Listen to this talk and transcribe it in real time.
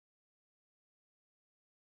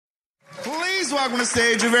Please welcome to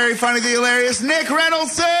stage a very funny, the hilarious Nick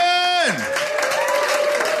Reynoldson!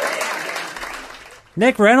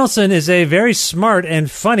 Nick Reynoldson is a very smart and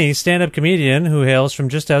funny stand-up comedian who hails from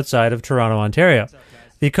just outside of Toronto, Ontario.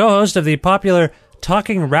 The co-host of the popular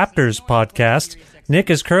Talking Raptors podcast, Nick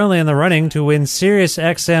is currently in the running to win Sirius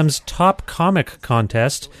XM's Top Comic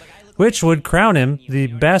contest, which would crown him the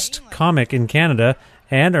best comic in Canada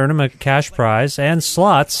and earn him a cash prize and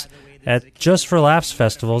slots at Just for Laughs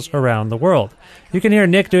festivals around the world. You can hear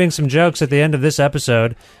Nick doing some jokes at the end of this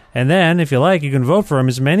episode, and then, if you like, you can vote for him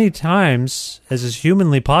as many times as is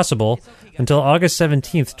humanly possible until August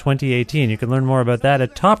 17th, 2018. You can learn more about that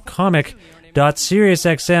at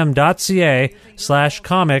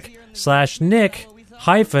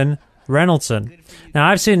topcomic.siriusxm.ca/comic/Nick-Reynoldson. Now,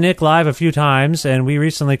 I've seen Nick live a few times, and we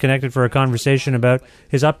recently connected for a conversation about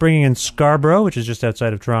his upbringing in Scarborough, which is just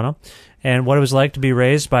outside of Toronto, and what it was like to be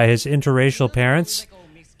raised by his interracial parents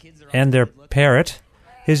and their parrot,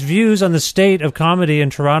 his views on the state of comedy in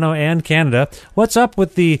Toronto and Canada. What's up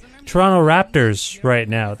with the Toronto Raptors right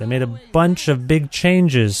now? They made a bunch of big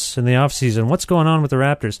changes in the offseason. What's going on with the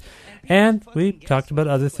Raptors? And we talked about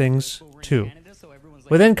other things, too.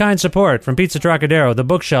 With in-kind support from Pizza Trokadero, The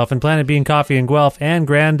Bookshelf, and Planet Bean Coffee in Guelph, and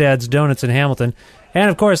Grandad's Donuts in Hamilton, and,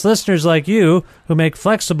 of course, listeners like you who make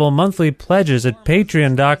flexible monthly pledges at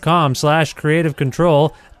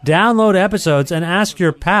patreon.com/creativecontrol. Download episodes and ask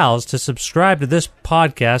your pals to subscribe to this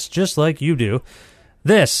podcast just like you do.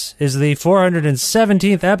 This is the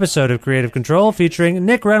 417th episode of Creative Control featuring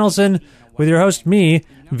Nick Reynoldson with your host, me,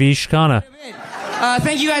 Vish. Thank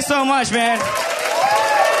you guys so much, man.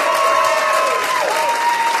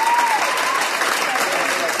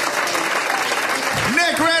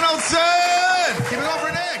 Nick Reynoldson! Keep it going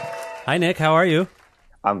for Nick! Hi, Nick. How are you?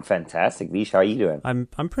 I'm fantastic. Vish, how are you doing? I'm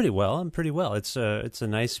pretty well. It's a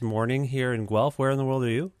nice morning here in Guelph. Where in the world are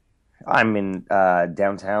you? I'm in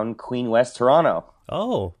downtown Queen West, Toronto.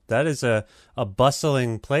 Oh, that is a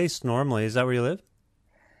bustling place normally. Is that where you live?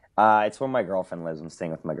 It's where my girlfriend lives. I'm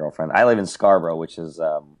staying with my girlfriend. I live in Scarborough, which is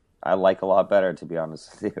I like a lot better, to be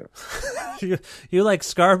honest with you. You like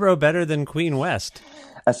Scarborough better than Queen West?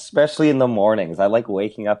 Especially in the mornings. I like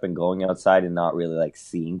waking up and going outside and not really like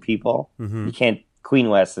seeing people. Mm-hmm. You can't. Queen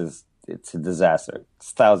West it's a disaster.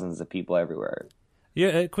 It's thousands of people everywhere.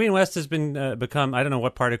 Yeah, Queen West has been become. I don't know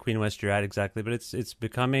what part of Queen West you're at exactly, but it's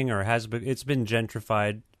becoming or it's been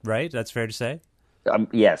gentrified, right? That's fair to say.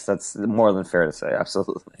 Yes, that's more than fair to say.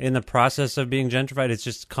 Absolutely. In the process of being gentrified,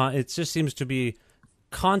 it just seems to be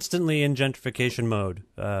constantly in gentrification mode.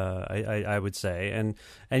 I would say, and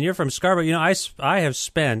you're from Scarborough. You know, I have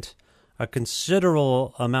spent a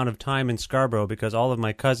considerable amount of time in Scarborough because all of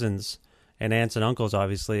my cousins and aunts and uncles,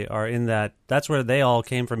 obviously, are in that. That's where they all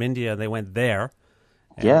came from India. They went there.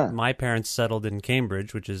 And yeah. My parents settled in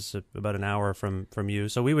Cambridge, which is about an hour from you.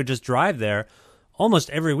 So we would just drive there almost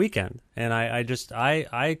every weekend. And I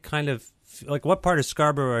kind of like, what part of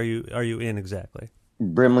Scarborough are you in exactly?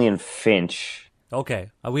 Brimley and Finch. Okay,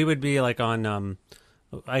 we would be like on.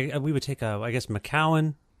 We would take I guess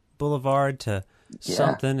McCowan Boulevard to. Yeah.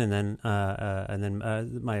 Something, and then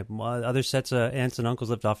my other sets of aunts and uncles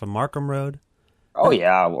lived off of Markham Road. Oh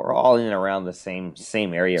yeah, we're all in and around the same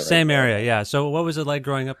area. Same area, yeah. So what was it like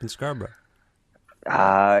growing up in Scarborough?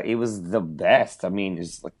 It was the best. I mean,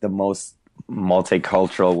 it's like the most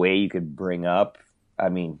multicultural way you could bring up. I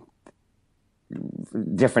mean,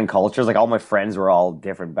 different cultures. Like all my friends were all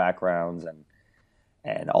different backgrounds,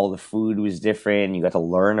 and all the food was different. You got to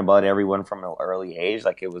learn about everyone from an early age.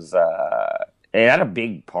 Like it was. It had a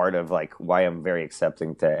big part of like why I'm very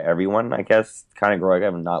accepting to everyone, I guess, kind of growing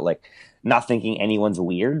up and not thinking anyone's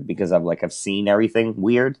weird because I've seen everything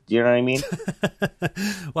weird. Do you know what I mean?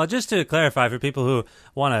 Well, just to clarify for people who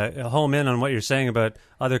want to home in on what you're saying about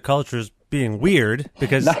other cultures being weird,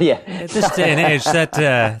 because at this day and age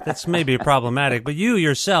that's maybe problematic. But you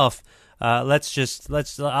yourself, I'll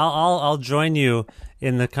join you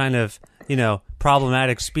in the kind of,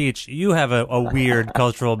 problematic speech. You have a weird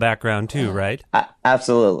cultural background too, right?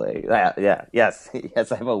 Absolutely. Yeah. Yes,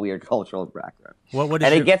 I have a weird cultural background.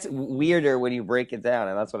 It gets weirder when you break it down,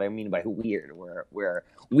 and that's what I mean by weird. Where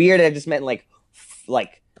weird, I just meant like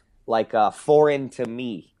foreign to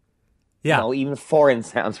me. Yeah, even foreign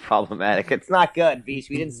sounds problematic. It's not good, Vish.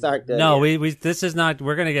 We didn't start good. No, this is not.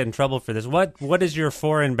 We're gonna get in trouble for this. What is your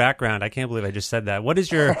foreign background? I can't believe I just said that. Where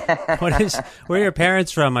are your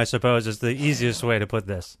parents from? I suppose is the easiest way to put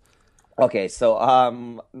this. Okay, so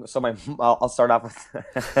I'll start off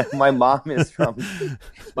with my mom is from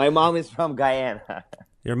Guyana.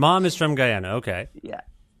 Your mom is from Guyana. Okay. Yeah.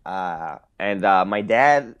 And my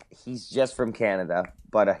dad, he's just from Canada,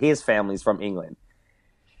 but his family's from England.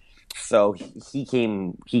 So he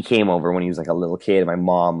came over when he was like a little kid. My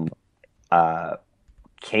mom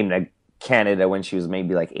came to Canada when she was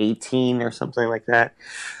maybe like 18 or something like that.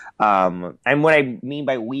 And what I mean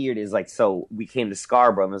by weird is like, so we came to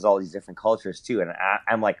Scarborough and there's all these different cultures too. And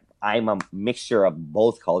I'm a mixture of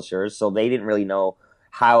both cultures. So they didn't really know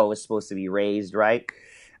how I was supposed to be raised, right?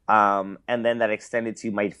 And then that extended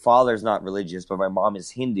to my father's not religious, but my mom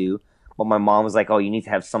is Hindu. But my mom was like, oh, you need to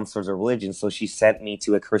have some sort of religion. So she sent me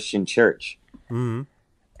to a Christian church. Mm-hmm.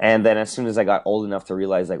 And then as soon as I got old enough to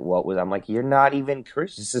realize like I'm like, you're not even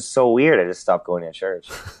Christian. This is so weird. I just stopped going to church.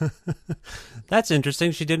 That's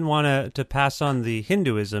interesting. She didn't want to pass on the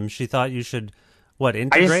Hinduism. She thought you should,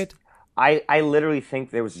 integrate? I literally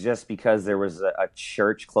think there was just because there was a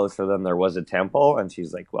church closer than there was a temple. And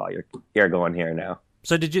she's like, well, you're going here now.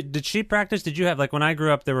 So did she practice? Did you have, like when I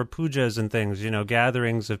grew up, there were pujas and things,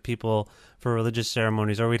 gatherings of people for religious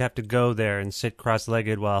ceremonies, or we'd have to go there and sit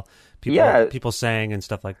cross-legged while people sang and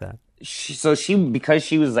stuff like that. Because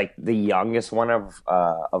she was like the youngest one of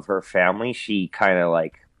her family, she kind of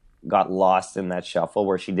like got lost in that shuffle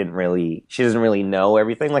where she doesn't really know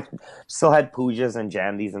everything. Like still had pujas and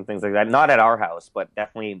jandis and things like that. Not at our house, but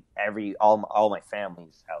definitely all my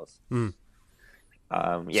family's house. Mm.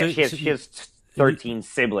 She has 13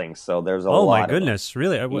 siblings, so there's a lot. Oh my goodness,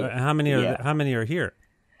 really? Yeah. How many are here?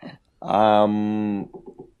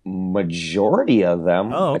 Majority of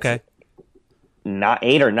them. Oh, okay. Not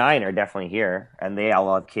 8 or 9 are definitely here, and they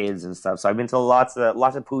all have kids and stuff. So I've been to lots of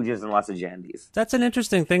pujas and lots of jandis. That's an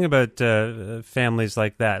interesting thing about families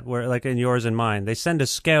like that, where like in yours and mine, they send a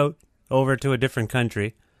scout over to a different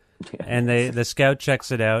country, and the scout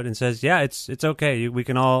checks it out and says, "Yeah, it's okay. We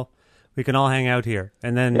can all hang out here,"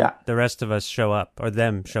 and then the rest of us show up, or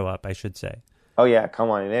them show up, I should say. Oh yeah, come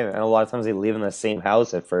on in. And a lot of times they live in the same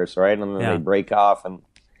house at first, right? And then they break off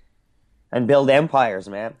and build empires,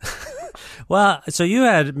 man. Well, so you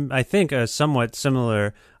had, I think, a somewhat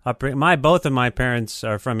similar upbringing. Both of my parents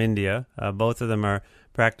are from India. Both of them are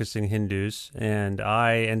practicing Hindus, and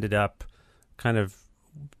I ended up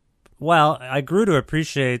I grew to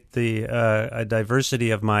appreciate the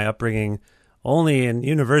diversity of my upbringing only in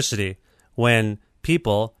university, when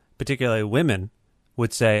people, particularly women,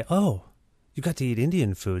 would say, "Oh, you got to eat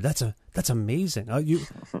Indian food. That's amazing. Oh,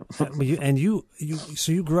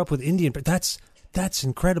 so you grew up with Indian, but that's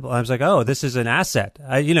incredible." I was like, "Oh, this is an asset."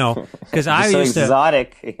 Because I used to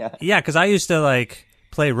exotic. Because I used to like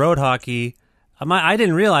play road hockey. I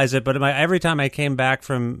didn't realize it, but every time I came back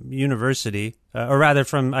from university,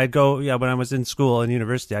 I'd go, when I was in school and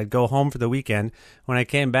university, I'd go home for the weekend. When I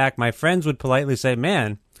came back, my friends would politely say,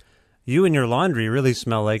 "Man, you and your laundry really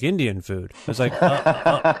smell like Indian food." I was like,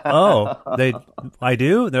 I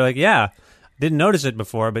do? They're like, "Yeah, didn't notice it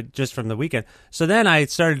before, but just from the weekend." So then I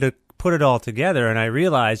started to put it all together, and I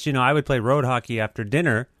realized, I would play road hockey after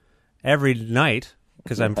dinner every night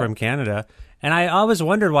because I'm from Canada, and I always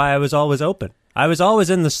wondered why I was always open. I was always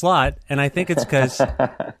in the slot, and I think it's because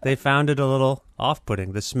they found it a little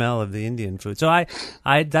off-putting, the smell of the Indian food. So I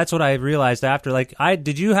that's what I realized after. Like,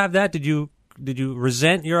 did you have that? Did you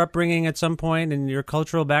resent your upbringing at some point in your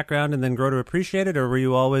cultural background and then grow to appreciate it, or were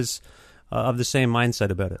you always of the same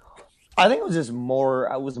mindset about it? I think it was just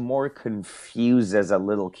I was more confused as a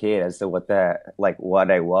little kid as to what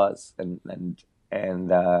I was and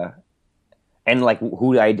like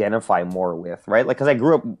who to identify more with, right? Like, because I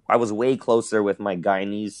grew up, I was way closer with my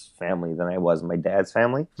Guyanese family than I was my dad's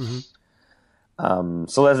family. Mm-hmm.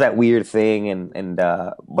 So there's that weird thing,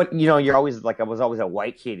 but you're always like, I was always a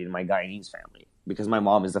white kid in my Guyanese family because my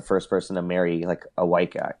mom is the first person to marry like a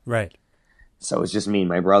white guy, right? So it's just me and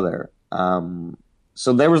my brother.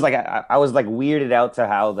 So there was like I was like weirded out to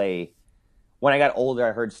how when I got older,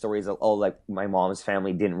 I heard stories of like my mom's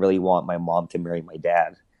family didn't really want my mom to marry my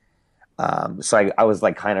dad. So I was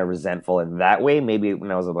like kind of resentful in that way, maybe when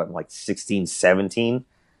I was about like 16, 17.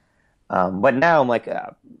 But now I'm like,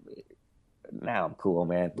 now I'm cool,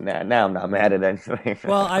 man. Now I'm not mad at anything.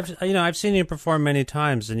 Well, I've seen you perform many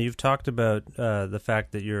times, and you've talked about the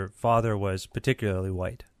fact that your father was particularly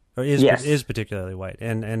white, or is particularly white,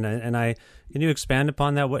 and can you expand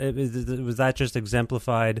upon that? Was that just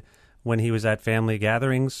exemplified when he was at family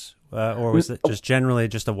gatherings, or was it just generally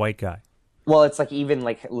just a white guy? Well, it's like even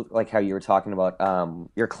like how you were talking about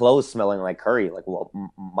your clothes smelling like curry. Like, well,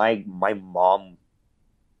 my mom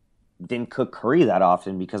didn't cook curry that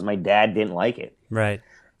often because my dad didn't like it. Right.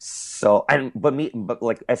 So but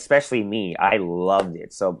like especially me, I loved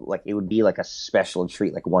it. So like it would be like a special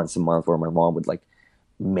treat, like once a month, where my mom would like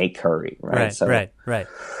make curry. Right. Right.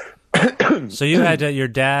 So you had your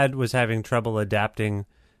dad was having trouble adapting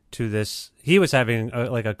to this. He was having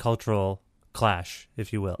like a cultural clash,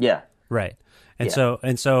 if you will. Yeah. Right. And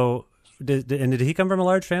Yeah. so did he come from a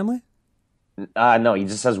large family? No, he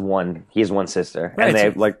just has one. He has one sister, Right, and they so-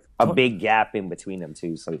 have like a big gap in between them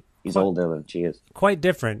too. So he's older than she is. Quite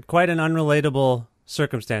different, quite an unrelatable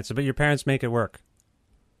circumstance, but your parents make it work.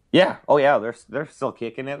 Yeah. Oh yeah. They're still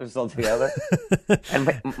kicking it. They're still together.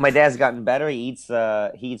 And my dad's gotten better. He eats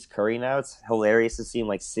curry now. It's hilarious to see him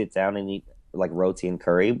like sit down and eat like roti and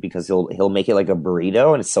curry because he'll make it like a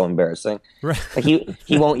burrito, and it's so embarrassing. Right. Like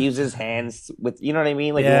he won't use his hands with, you know what I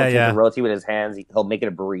mean? Like he won't take the roti with his hands. He'll make it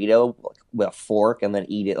a burrito with a fork and then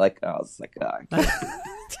eat it like, oh, it's like, I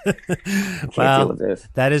can't deal with this.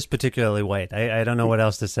 That is particularly white. I don't know what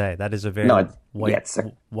else to say. That is a very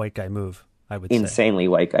white guy move, I would say. Insanely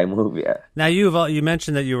white guy move, yeah. Now, you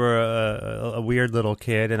mentioned that you were a weird little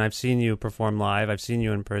kid, and I've seen you perform live. I've seen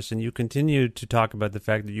you in person. You continue to talk about the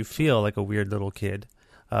fact that you feel like a weird little kid,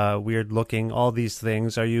 weird looking, all these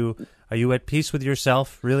things. Are you at peace with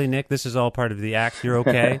yourself? Really, Nick? This is all part of the act. You're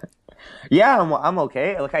okay? Yeah, I'm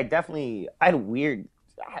okay. Like I had weird.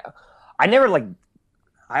 I never like.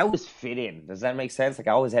 I always fit in. Does that make sense? Like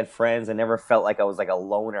I always had friends. I never felt like I was like a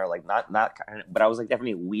loner. Like not kind of, but I was like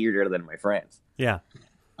definitely weirder than my friends. Yeah.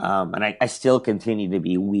 And I still continue to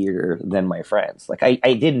be weirder than my friends. Like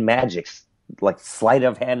I did magic, like sleight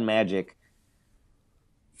of hand magic,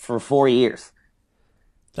 for 4 years.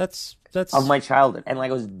 That's of my childhood, and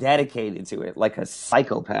like I was dedicated to it, like a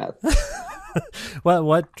psychopath.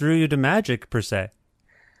 What drew you to magic per se?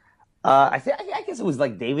 I guess it was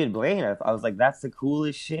like David Blaine. I was like, that's the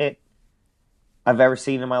coolest shit I've ever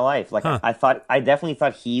seen in my life. Like, I definitely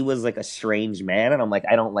thought he was like a strange man, and I'm like,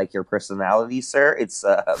 I don't like your personality, sir. It's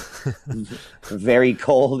very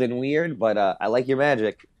cold and weird, but I like your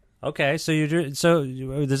magic. Okay, so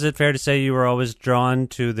is it fair to say you were always drawn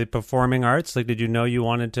to the performing arts? Like, did you know you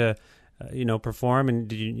wanted to, perform,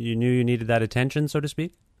 and you knew you needed that attention, so to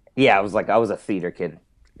speak? Yeah, I was a theater kid.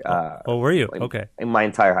 Were you? Okay. In my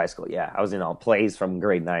entire high school, yeah. I was in all plays from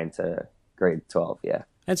grade 9 to grade 12, yeah.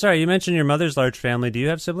 And sorry, you mentioned your mother's large family. Do you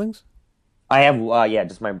have siblings? I have, I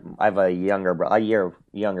have a a year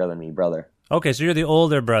younger than me brother. Okay, so you're the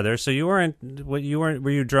older brother. So were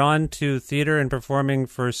you drawn to theater and performing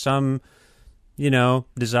for some,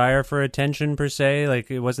 desire for attention per se? Like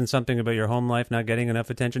it wasn't something about your home life not getting enough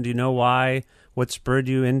attention? Do you know what spurred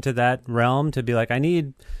you into that realm to be like, I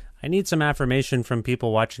need some affirmation from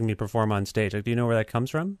people watching me perform on stage? Like, do you know where that comes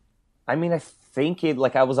from? I mean, I think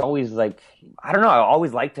I was always like, I don't know. I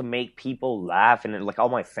always liked to make people laugh, and like all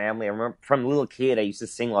my family. I remember from a little kid, I used to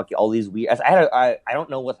sing like all these weird. I don't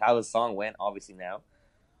know how the song went, obviously now,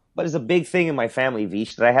 but it's a big thing in my family,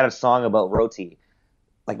 Vish, that I had a song about roti.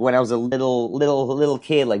 Like when I was a little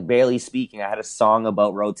kid, like barely speaking, I had a song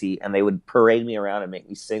about roti, and they would parade me around and make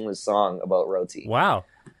me sing this song about roti. Wow.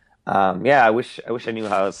 Yeah, I wish I knew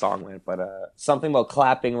how the song went, but something about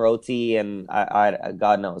clapping roti, and I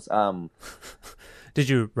God knows. Did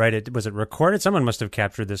you write it? Was it recorded? Someone must have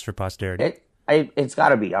captured this for posterity. It's got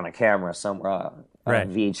to be on a camera somewhere, right.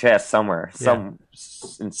 VHS somewhere,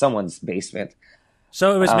 in someone's basement.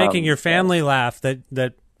 So it was making your family laugh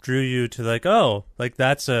that drew you to like, oh, like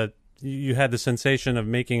you had the sensation of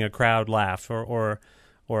making a crowd laugh or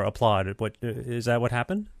applaud. Is that what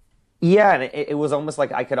happened? Yeah, and it was almost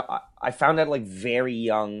like I found out like very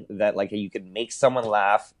young that like you could make someone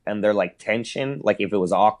laugh and their like tension, like if it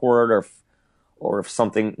was awkward or if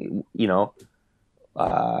something, there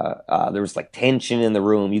was like tension in the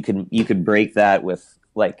room, you could break that with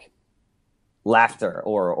like laughter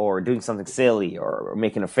or doing something silly or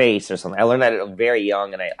making a face or something. I learned that very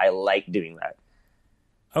young, and I like doing that.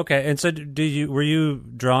 Okay, and so were you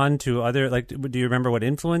drawn to other, like, do you remember what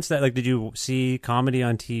influenced that? Like, did you see comedy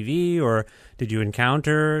on TV, or did you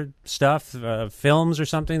encounter stuff, films or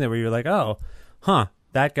something that where you're like, oh,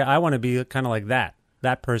 that guy, I want to be kind of like that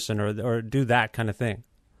person, or do that kind of thing?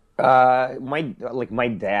 My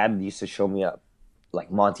dad used to show me up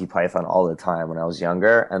like Monty Python all the time when I was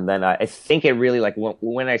younger, and then I think it really like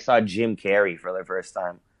when I saw Jim Carrey for the first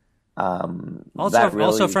time.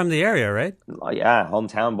 Also from the area, right? Oh, yeah,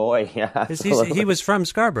 hometown boy. Yeah, he was from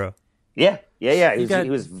Scarborough. Yeah. He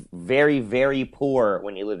was very, very poor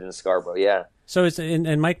when he lived in Scarborough. Yeah. So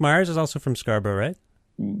and Mike Myers is also from Scarborough, right?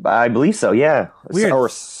 I believe so. Yeah. Weird. Or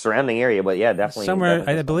surrounding area, but yeah, definitely. Somewhere,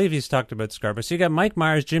 I believe he's talked about Scarborough. So you got Mike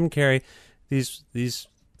Myers, Jim Carrey, these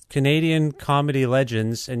Canadian comedy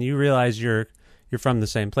legends, and you realize you're from the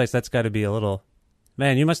same place. That's got to be a little,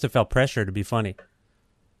 man. You must have felt pressure to be funny.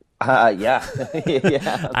 Yeah.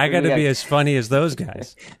 Yeah. I got to be as funny as those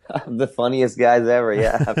guys. The funniest guys ever.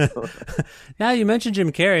 Yeah. Absolutely. Now you mentioned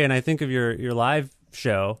Jim Carrey, and I think of your live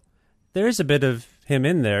show. There is a bit of him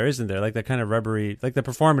in there, isn't there? Like that kind of rubbery, like the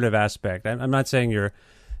performative aspect. I'm not saying you're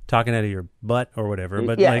talking out of your butt or whatever,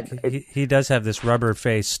 but he does have this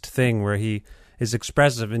rubber-faced thing where he is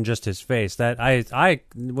expressive in just his face. That I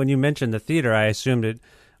when you mentioned the theater, I assumed it.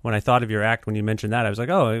 When I thought of your act, when you mentioned that, I was like,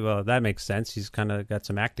 oh, well, that makes sense. He's kind of got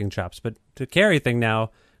some acting chops. But the Carrie thing now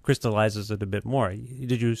crystallizes it a bit more.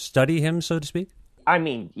 Did you study him, so to speak? I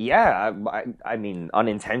mean, yeah. I mean,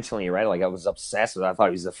 unintentionally, right? Like, I was obsessed with it. I thought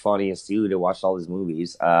he was the funniest dude. I watched all his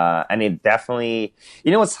movies. And it definitely... You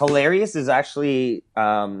know what's hilarious is actually,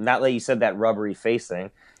 not that you said that rubbery face thing,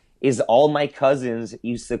 is all my cousins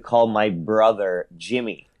used to call my brother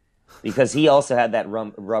Jimmy. Because he also had that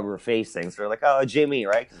rubber face thing. So they're like, oh, Jimmy,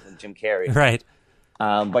 right? Jim Carrey. Right.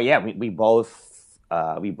 But yeah, we both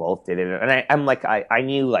did it. And I'm like, I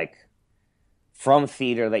knew, like, from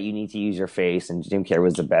theater that you need to use your face, and Jim Carrey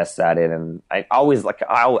was the best at it. And I was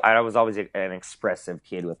always an expressive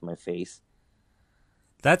kid with my face.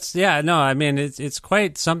 I mean, it's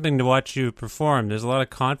quite something to watch you perform. There's a lot of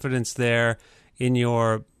confidence there in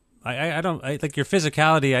your... I like your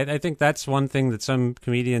physicality. I think that's one thing that some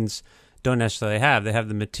comedians don't necessarily have. They have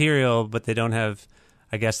the material, but they don't have,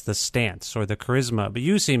 I guess, the stance or the charisma. But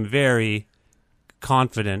you seem very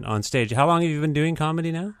confident on stage. How long have you been doing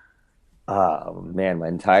comedy now? Oh, man, my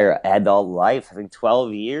entire adult life. I think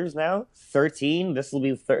 12 years now. 13. This will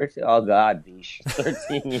be 13. Oh, God, Vish.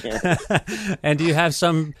 13 years. And do you have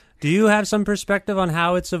some perspective on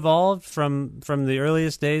how it's evolved from the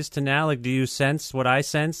earliest days to now? Like, do you sense what I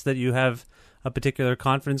sense, that you have a particular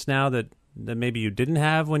confidence now that maybe you didn't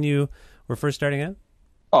have when you were first starting out?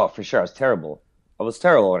 Oh, for sure. I was terrible.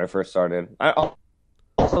 When I first started. I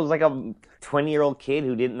also was like a 20-year-old kid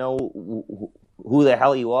who didn't know who the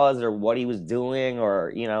hell he was or what he was doing,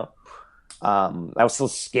 or, you know. I was so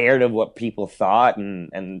scared of what people thought,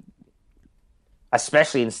 and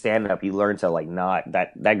especially in stand-up, you learn to, like, not...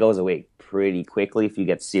 That goes away pretty quickly if you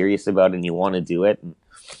get serious about it and you want to do it. And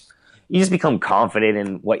you just become confident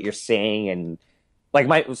in what you're saying. And, like,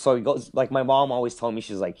 my mom always told me,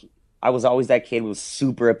 she's like, I was always that kid who was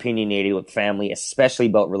super opinionated with family, especially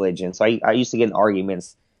about religion. So I used to get in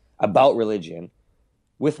arguments about religion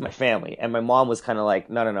with my family. And my mom was kind of like,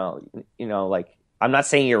 no. You know, like, I'm not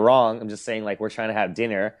saying you're wrong. I'm just saying, like, we're trying to have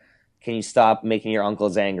dinner. Can you stop making your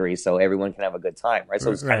uncles angry so everyone can have a good time, right?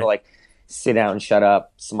 So it's kind of like, sit down, shut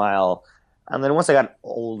up, smile. And then once I got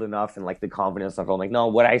old enough and, like, the confidence stuff, I'm like, no,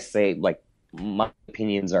 what I say, like, my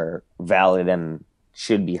opinions are valid and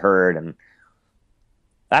should be heard. And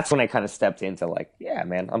that's when I kind of stepped into, like, yeah,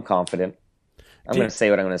 man, I'm confident. I'm going to say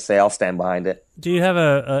what I'm going to say. I'll stand behind it. Do you have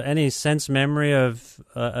any sense memory of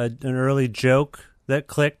an early joke that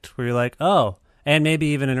clicked where you're like, oh, and maybe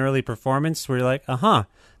even an early performance where you're like,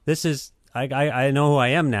 this is, I know who I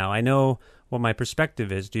am now. I know what my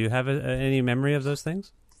perspective is. Do you have any memory of those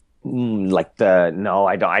things? No,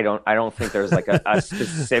 I don't think there's like a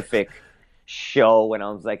specific show when I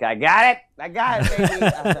was like, I got it,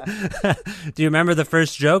 baby. Do you remember the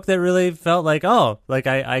first joke that really felt like, oh, like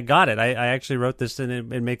I got it. I actually wrote this and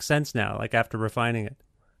it makes sense now, like after refining it?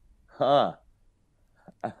 Huh.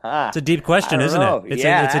 It's a deep question, isn't it?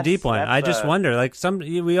 It's a deep one. I just wonder, like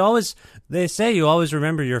they say you always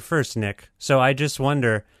remember your first, Nick. So I just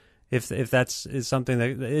wonder if that's is something that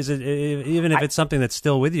even if it's something that's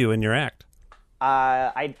still with you in your act.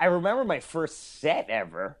 I remember my first set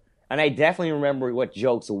ever, and I definitely remember what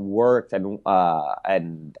jokes worked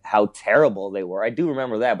and how terrible they were. I do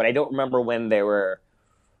remember that, but I don't remember when they were.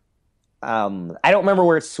 I don't remember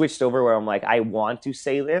where it switched over where I'm like, I want to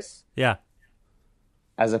say this. Yeah.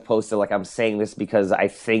 As opposed to, like, I'm saying this because I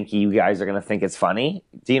think you guys are going to think it's funny.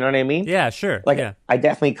 Do you know what I mean? Yeah, sure. Like, yeah. I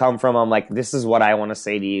definitely come from, I'm like, this is what I want to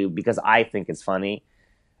say to you because I think it's funny,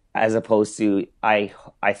 as opposed to, I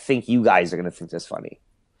think you guys are going to think this funny.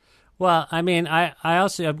 Well, I mean, I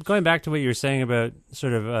also, I'm going back to what you were saying about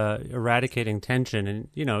sort of eradicating tension. And,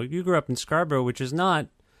 you know, you grew up in Scarborough, which is not,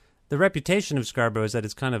 the reputation of Scarborough is that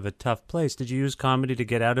it's kind of a tough place. Did you use comedy to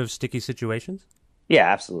get out of sticky situations? Yeah,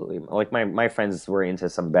 absolutely. Like my friends were into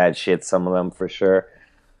some bad shit, some of them for sure.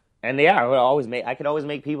 And yeah, I could always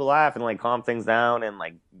make people laugh and, like, calm things down and,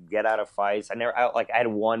 like, get out of fights. I had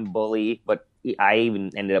one bully, but I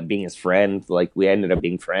even ended up being his friend. Like, we ended up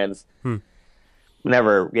being friends. I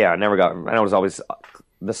was always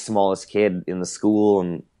the smallest kid in the school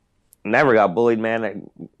and never got bullied, man,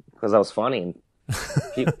 because I was funny.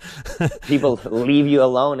 People leave you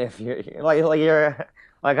alone if you're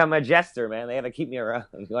like I'm a jester, man. They had to keep me around.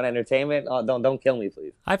 You want entertainment? Oh, don't kill me,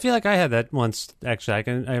 please. I feel like I had that once. Actually,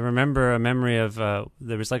 I remember a memory of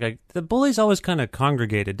there was like the bullies always kind of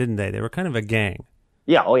congregated, didn't they? They were kind of a gang.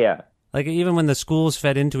 Yeah. Oh yeah. Like, even when the schools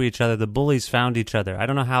fed into each other, the bullies found each other. I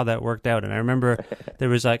don't know how that worked out. And I remember there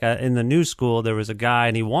was like in the new school, there was a guy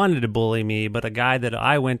and he wanted to bully me, but a guy that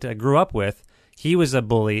I grew up with, he was a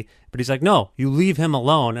bully, but he's like, no, you leave him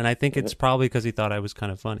alone. And I think it's probably because he thought I was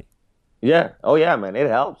kind of funny. Yeah. Oh, yeah, man. It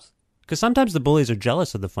helps. Because sometimes the bullies are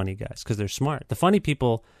jealous of the funny guys because they're smart. The funny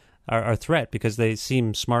people are a threat because they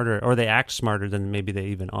seem smarter or they act smarter than maybe they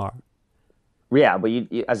even are. Yeah, but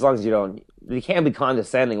you, as long as you can't be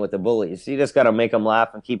condescending with the bullies. You just got to make them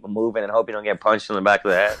laugh and keep them moving and hope you don't get punched in the back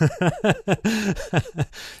of the head.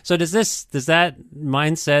 So does that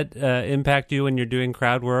mindset impact you when you're doing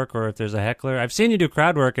crowd work or if there's a heckler? I've seen you do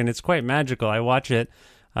crowd work and it's quite magical. I watch it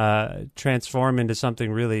transform into something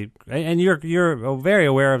really, and you're very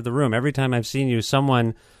aware of the room. Every time I've seen you,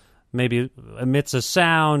 someone maybe emits a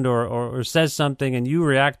sound or says something and you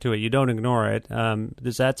react to it. You don't ignore it.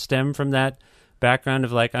 Does that stem from that background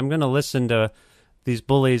of like, I'm going to listen to these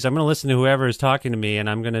bullies, I'm going to listen to whoever is talking to me, and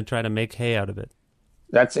I'm going to try to make hay out of it?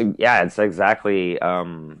 It's exactly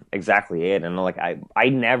it. And like I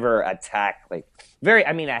never attack I've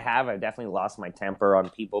definitely lost my temper on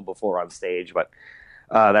people before on stage, but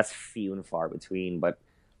that's few and far between. But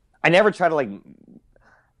I never try to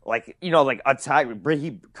attack.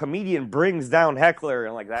 Comedian brings down heckler,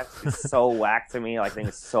 and like that's just so whack to me. Like, I think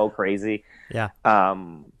it's so crazy. Yeah.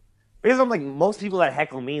 Because I'm like, most people that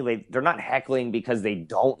heckle me, they're not heckling because they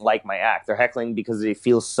don't like my act. They're heckling because they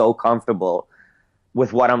feel so comfortable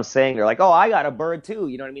with what I'm saying. They're like, oh, I got a bird too.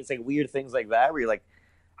 You know what I mean? It's like weird things like that where you're like,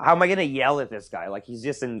 how am I going to yell at this guy? Like, he's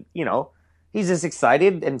just he's just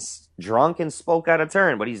excited and drunk and spoke out of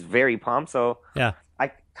turn, but he's very pumped. So yeah,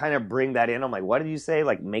 I kind of bring that in. I'm like, what did you say?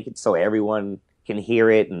 Like, make it so everyone can hear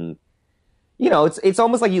it. And, it's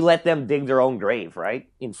almost like you let them dig their own grave, right?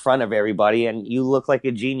 In front of everybody. And you look like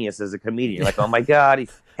a genius as a comedian. You're like, oh my God,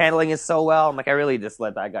 he's handling it so well. I'm like, I really just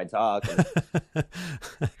let that guy talk.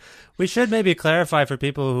 We should maybe clarify for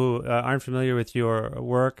people who aren't familiar with your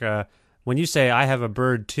work. When you say I have a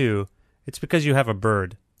bird too, it's because you have a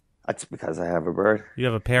bird. That's because I have a bird. You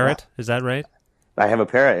have a parrot? Yeah. Is that right? I have a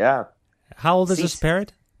parrot, yeah. How old is this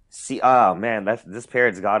parrot? Oh man, this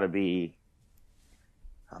parrot's got to be,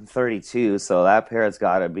 I'm 32, so that parrot's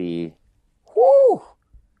got to be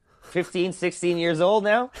 15, 16 years old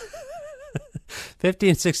now.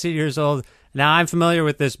 15, 16 years old. Now, I'm familiar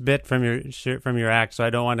with this bit from your act, so I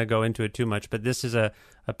don't want to go into it too much, but this is a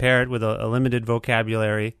parrot with a limited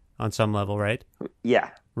vocabulary on some level, right?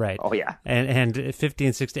 Yeah. Right. Oh, yeah. And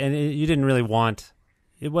 15, 16, and you didn't really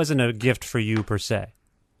it wasn't a gift for you per se.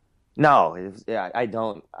 No, I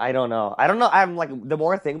don't know. I'm like, the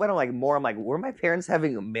more I think about it, I'm like, were my parents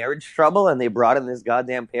having marriage trouble and they brought in this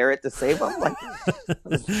goddamn parrot to save them? Like, I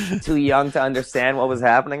was too young to understand what was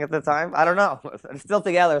happening at the time. I don't know. They're still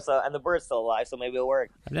together, and the bird's still alive, so maybe it'll work.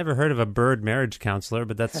 I've never heard of a bird marriage counselor,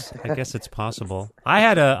 but I guess it's possible. I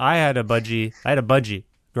had a budgie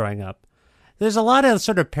growing up. There's a lot of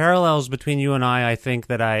sort of parallels between you and I think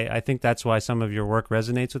that's why some of your work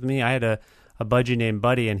resonates with me. I had a budgie named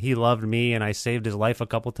Buddy, and he loved me, and I saved his life a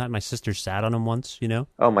couple times. My sister sat on him once,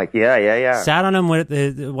 Oh, my, yeah. Sat on him.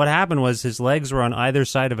 What happened was his legs were on either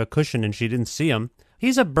side of a cushion, and she didn't see him.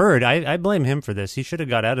 He's a bird. I blame him for this. He should have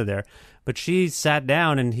got out of there. But she sat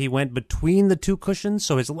down, and he went between the two cushions,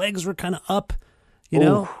 so his legs were kind of up,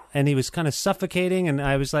 and he was kind of suffocating. And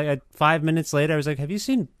I was like, 5 minutes later, I was like, have you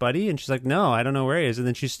seen Buddy? And she's like, no, I don't know where he is. And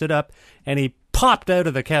then she stood up, and he popped out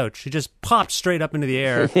of the couch. He just popped straight up into the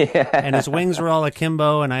air, and his wings were all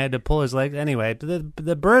akimbo, and I had to pull his legs. Anyway,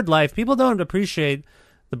 the bird life, people don't appreciate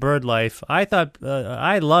the bird life. I thought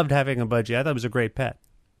I loved having a budgie. I thought it was a great pet.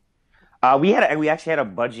 We actually had a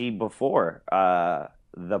budgie before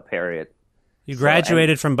the parrot. You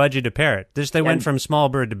graduated from budgie to parrot. They went from small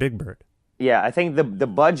bird to big bird. Yeah, I think the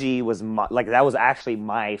budgie was that was actually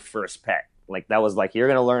my first pet. Like, that was like, you're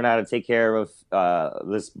gonna learn how to take care of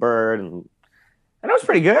this bird, and it was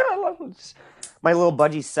pretty good. I love my little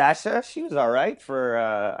budgie Sasha. She was all right for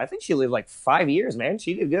I think she lived like 5 years, man.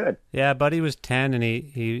 She did good. Yeah, Buddy was 10, and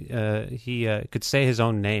he could say his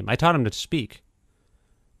own name. I taught him to speak.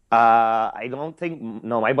 I don't think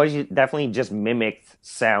my budgie definitely just mimicked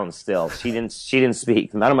sounds. Still, she didn't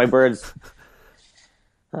speak. None of my birds.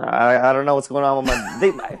 I don't know what's going on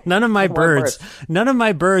with none of my birds. None of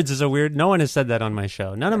my birds is a weird. No one has said that on my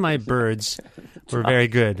show. None of my birds were very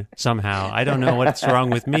good somehow. I don't know what's wrong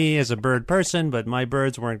with me as a bird person, but my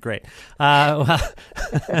birds weren't great. Well,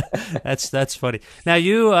 that's funny. Now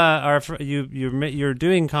you're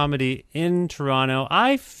doing comedy in Toronto.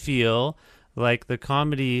 I feel like the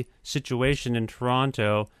comedy situation in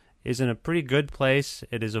Toronto is in a pretty good place.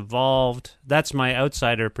 It has evolved. That's my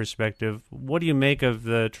outsider perspective. What do you make of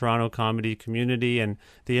the Toronto comedy community and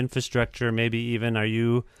the infrastructure? Maybe even are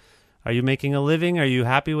you making a living? Are you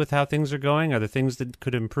happy with how things are going? Are there things that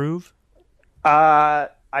could improve? I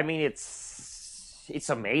mean, it's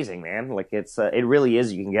amazing, man. Like it really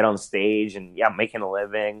is. You can get on stage and I'm making a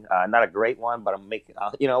living. Not a great one, but I'm making.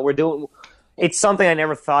 We're doing. It's something I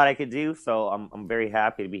never thought I could do. So I'm very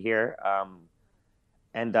happy to be here.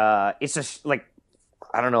 And it's just like,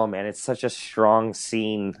 I don't know, man. It's such a strong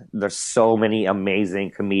scene. There's so many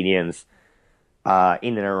amazing comedians in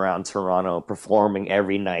and around Toronto performing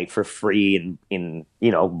every night for free in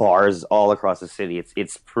bars all across the city.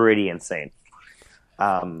 It's pretty insane.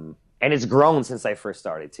 And it's grown since I first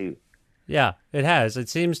started too. Yeah, it has. It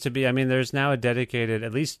seems to be. I mean, there's now a dedicated,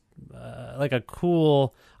 at least like a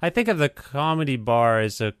cool. I think of the comedy bar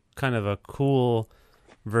as a kind of a cool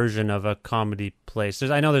version of a comedy place.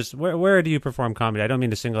 Where do you perform comedy? I don't mean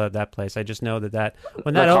to single out that place. I just know that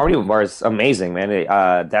when that comedy bar is amazing, man.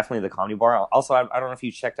 Definitely the comedy bar. Also, I don't know if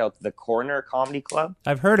you checked out the Corner Comedy Club.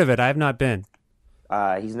 I've heard of it. I have not been.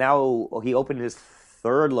 He opened his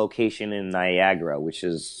third location in Niagara, which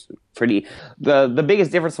is pretty. The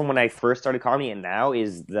biggest difference from when I first started comedy and now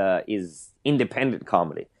is independent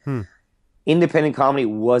comedy. Independent comedy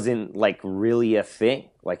wasn't like really a thing.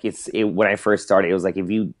 Like when I first started, it was like, if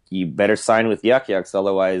you better sign with Yuck Yucks,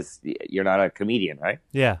 otherwise you're not a comedian, right?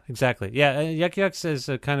 Yeah, exactly. Yeah, Yuck Yucks is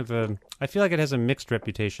a kind of I feel like it has a mixed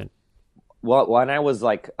reputation. Well, when I was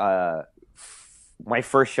like my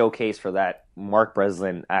first showcase for that, Mark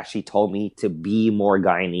Breslin actually told me to be more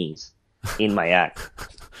Guyanese in my act.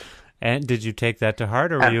 And did you take that to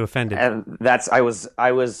heart, or were you offended? And that's when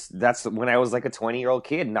I was like a 20-year-old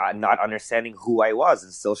kid, not understanding who I was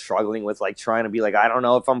and still struggling with like trying to be like, I don't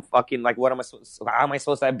know if I'm fucking like, how am I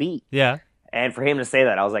supposed to be? Yeah. And for him to say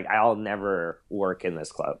that, I was like, I'll never work in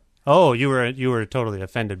this club. Oh, you were totally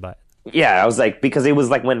offended by it. Yeah, I was like, because it was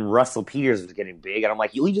like when Russell Peters was getting big, and I'm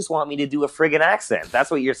like, you just want me to do a friggin' accent. That's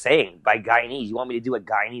what you're saying by Guyanese. You want me to do a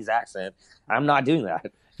Guyanese accent. I'm not doing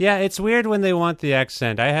that. Yeah, it's weird when they want the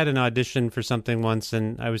accent. I had an audition for something once,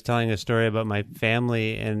 and I was telling a story about my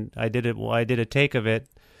family, and I did a take of it,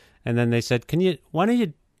 and then they said, why don't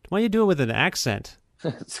you do it with an accent?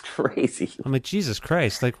 It's crazy. I'm like, Jesus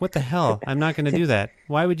Christ, like, what the hell? I'm not going to do that.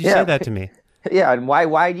 Why would you say that to me? Yeah, and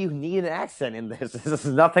why do you need an accent in this? This has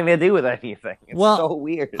nothing to do with anything. It's so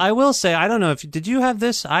weird. I will say, I don't know did you have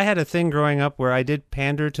this? I had a thing growing up where I did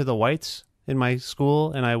pander to the whites in my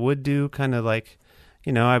school, and I would do kind of like,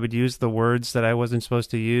 I would use the words that I wasn't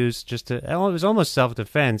supposed to use it was almost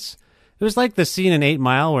self-defense. It was like the scene in 8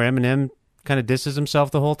 Mile where Eminem kind of disses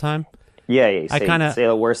himself the whole time. Yeah. Say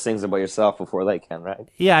the worst things about yourself before they can, right?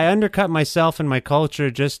 Yeah, I undercut myself and my culture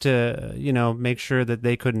just to, make sure that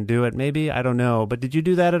they couldn't do it. Maybe, I don't know. But did you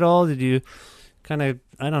do that at all? Did you kind of,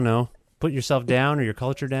 I don't know, put yourself down or your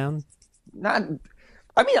culture down?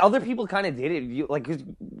 Other people kind of did it.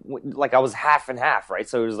 Like I was half and half, right?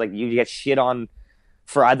 So it was like you get shit on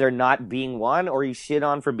for either not being one or you shit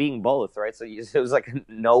on for being both, right? So it was like a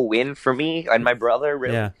no win for me and my brother,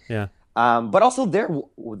 really. Yeah. But also there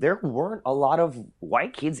weren't a lot of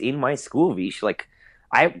white kids in my school, Vish. Like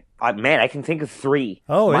I can think of 3.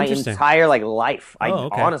 Oh, my interesting. entire life.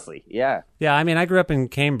 Okay. Honestly, yeah. Yeah, I mean, I grew up in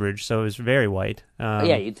Cambridge, so it was very white.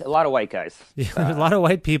 A lot of white guys. A lot of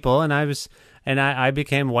white people, and I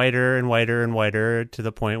became whiter and whiter and whiter to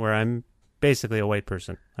the point where I'm basically a white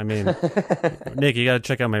person. I mean, Nick, you got to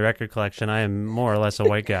check out my record collection. I am more or less a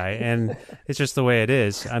white guy, and it's just the way it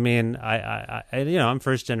is. I mean, I'm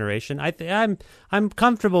first generation. I'm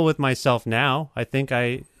comfortable with myself now. I think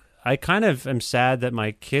I kind of am sad that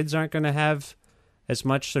my kids aren't going to have as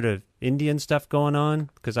much sort of Indian stuff going on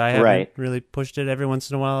because I haven't really pushed it. Every once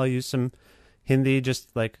in a while, I'll use some Hindi,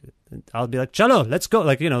 just like I'll be like, "Chalo, let's go!"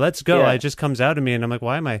 Like let's go. Yeah. It just comes out of me, and I'm like,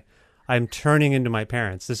 "Why am I?" I'm turning into my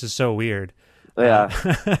parents. This is so weird. Yeah.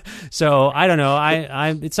 So I don't know.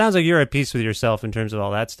 It sounds like you're at peace with yourself in terms of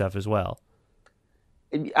all that stuff as well.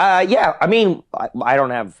 Yeah. I mean, I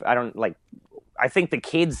think the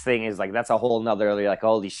kids thing is like, that's a whole nother, like,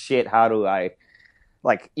 holy shit, how do I,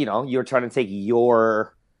 like, you're trying to take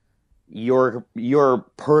your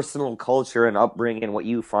personal culture and upbringing, what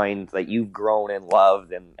you find that you've grown and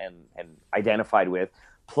loved and identified with,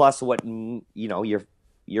 plus what,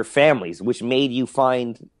 your families, which made you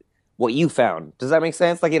find what you found. Does that make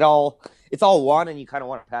sense? Like it's all one, and you kind of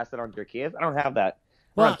want to pass it on to your kids. I don't have that.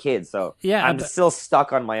 I don't have kids, so yeah, I'm still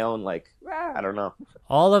stuck on my own. Like I don't know.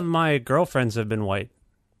 All of my girlfriends have been white,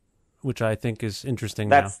 which I think is interesting.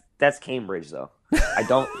 That's Cambridge, though. I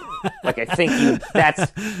don't like. I think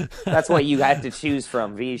that's what you had to choose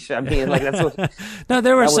from, Vish. I mean, like that's what. No,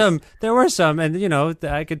 there were some, and you know,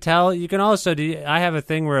 I could tell. You can also do. I have a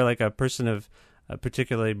thing where like a person of,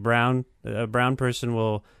 particularly a brown person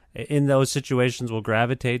will, in those situations, will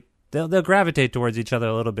gravitate. They'll gravitate towards each other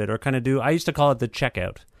a little bit, or kind of do. I used to call it the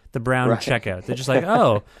checkout. The brown checkout. They're just like,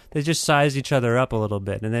 oh, they just size each other up a little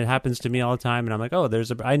bit. And it happens to me all the time. And I'm like, oh,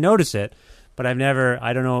 I notice it, but I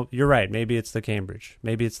don't know. You're right. Maybe it's the Cambridge.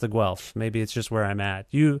 Maybe it's the Guelph. Maybe it's just where I'm at.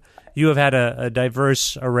 You have had a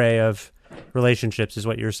diverse array of relationships is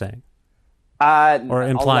what you're saying. Or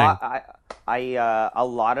implying. A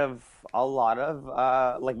lot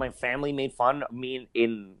of like my family made fun of me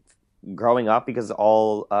in growing up because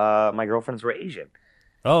all my girlfriends were Asian.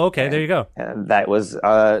 Oh, okay. There you go. And that was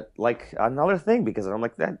like another thing because I'm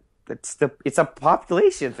like it's a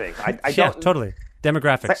population thing. I don't totally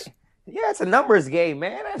demographics. It's a numbers game,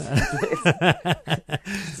 man.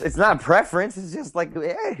 It's not preference. It's just like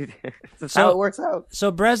it's how it works out.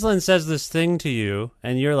 So Breslin says this thing to you,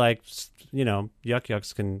 and you're like, you know,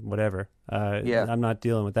 yucks can whatever. I'm not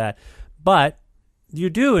dealing with that, but. You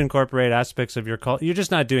do incorporate aspects of your culture. You're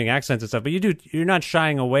just not doing accents and stuff, but you're not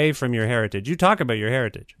shying away from your heritage. You talk about your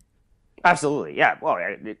heritage. Absolutely, yeah. Well,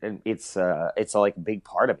 it's like a big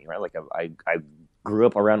part of me, right? Like I grew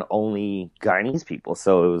up around only Guyanese people,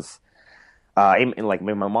 so it was in like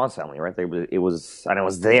my mom's family, right? It was, and I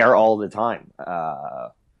was there all the time.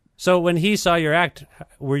 So when he saw your act,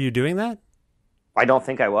 were you doing that? I don't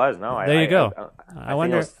think I was. No. There you go. I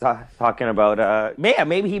wonder. Think I was talking about.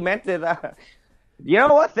 Maybe he meant it. You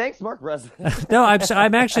know what? Thanks, Mark Breslin. No,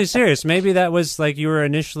 I'm actually serious. Maybe that was like you were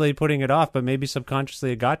initially putting it off, but maybe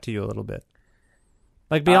subconsciously it got to you a little bit.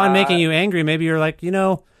 Like beyond making you angry, maybe you're like, you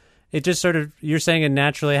know, it just sort of, you're saying it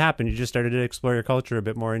naturally happened. You just started to explore your culture a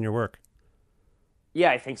bit more in your work.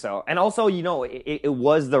 Yeah, I think so. And also, you know, it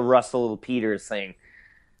was the Russell Peters thing.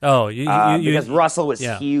 Oh, because Russell was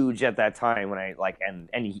huge at that time when I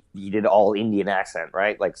and he did all Indian accent,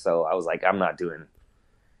 right? Like, so I was like, I'm not doing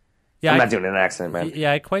an accent, man.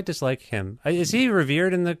 Yeah, I quite dislike him. Is he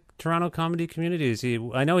revered in the Toronto comedy community?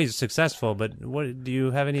 I know he's successful, but do you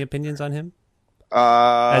have any opinions on him?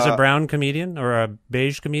 As a brown comedian or a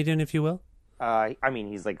beige comedian, if you will? I mean,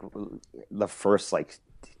 he's like the first like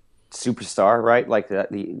superstar, right? Like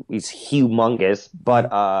he's humongous,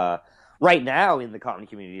 but right now in the comedy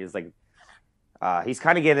community is like he's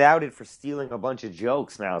kind of getting outed for stealing a bunch of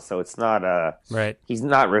jokes now, so it's not right. He's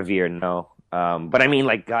not revered, no. But I mean,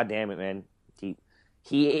 like, God damn it, man.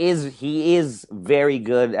 He is very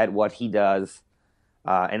good at what he does,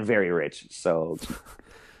 and very rich. So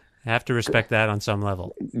I have to respect that on some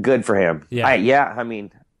level. Good for him. Yeah. I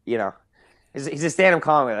mean, you know, he's a stand-up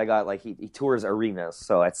comic. I got like he tours arenas,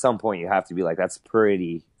 so at some point you have to be like, that's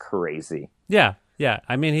pretty crazy. Yeah.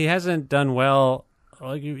 I mean, he hasn't done well.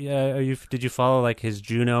 Did you follow like his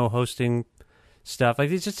Juno hosting stuff?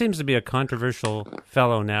 Like, he just seems to be a controversial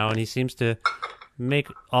fellow now, and he seems to make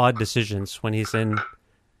odd decisions when he's in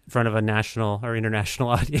front of a national or international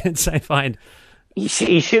audience. I find he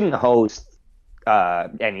shouldn't host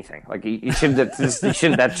anything. Like he shouldn't.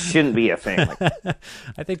 That shouldn't be a thing. Like,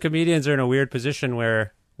 I think comedians are in a weird position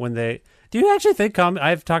where when they do you actually think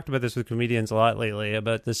I've talked about this with comedians a lot lately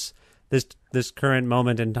about this current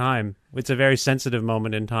moment in time. It's a very sensitive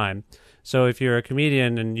moment in time. So if you're a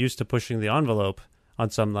comedian and used to pushing the envelope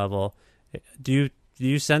on some level, do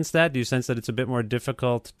you sense that? Do you sense that it's a bit more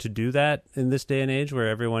difficult to do that in this day and age where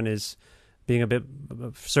everyone is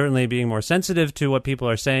certainly being more sensitive to what people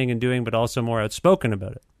are saying and doing, but also more outspoken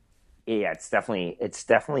about it? Yeah, it's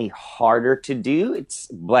definitely harder to do.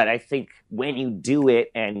 But I think when you do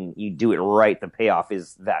it and you do it right, the payoff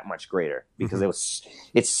is that much greater because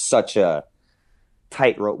it's such a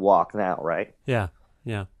tightrope walk now, right? Yeah.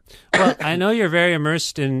 Well, I know you're very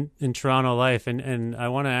immersed in Toronto life, and I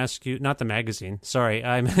want to ask you, not the magazine, sorry,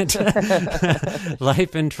 I meant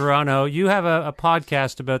life in Toronto. You have a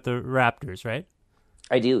podcast about the Raptors, right?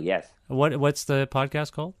 I do, yes. What's the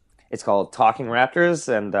podcast called? It's called Talking Raptors,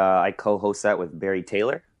 and I co-host that with Barry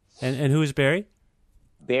Taylor. And who is Barry?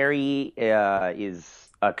 Barry is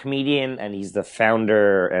a comedian, and he's the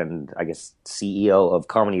founder and, I guess, CEO of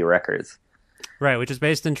Comedy Records. Right, which is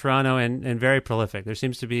based in Toronto and very prolific. There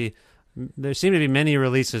seem to be many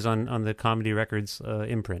releases on the Comedy Records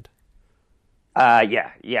imprint.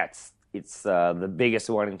 It's the biggest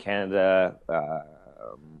one in Canada.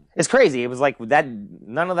 It's crazy. It was like that.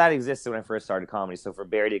 None of that existed when I first started comedy. So for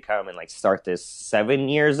Barry to come and like start this 7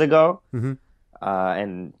 years ago,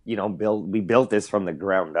 and you know, we built this from the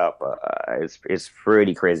ground up. It's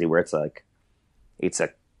pretty crazy. Where it's like it's a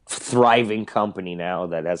thriving company now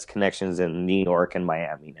that has connections in New York and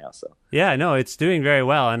Miami now. So Yeah, no, it's doing very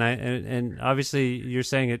well, and obviously you're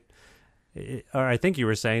saying or I think you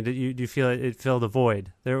were saying that you feel it filled a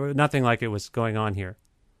void. There was nothing like it was going on here.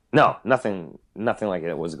 no, nothing like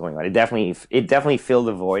it was going on. It definitely filled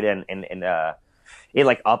the void, and it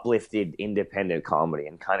like uplifted independent comedy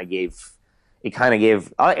and kind of gave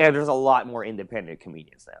and there's a lot more independent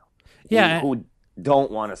comedians now. Yeah, who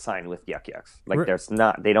don't want to sign with Yuck Yucks. Like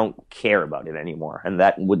they don't care about it anymore, and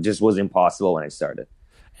that was impossible when I started.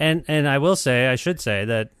 And I should say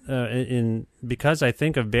that because I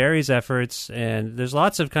think of Barry's efforts, and there's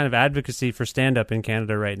lots of kind of advocacy for stand-up in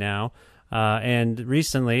Canada right now. And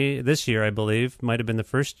recently, this year, I believe, might have been the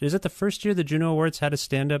first. Is it the first year the Juno Awards had a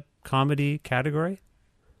stand-up comedy category?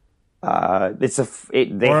 They had it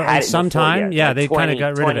sometime. before, Yeah, like they kind of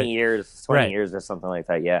got rid of it. 20 years or something like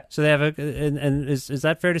that. Yeah. So they have and is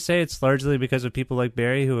that fair to say it's largely because of people like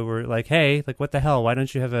Barry who were like, hey, like what the hell? Why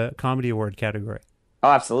don't you have a comedy award category? Oh,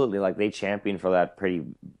 absolutely. Like they championed for that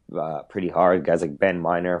pretty hard. Guys like Ben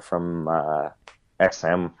Miner from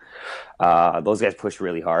XM, those guys pushed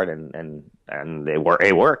really hard, and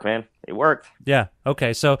it worked, man. It worked. Yeah.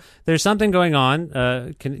 Okay. So there's something going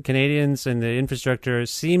on. Canadians and the infrastructure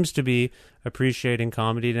seems to be appreciating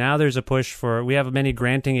comedy. Now there's a push we have many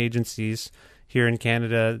granting agencies here in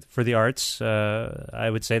Canada for the arts. I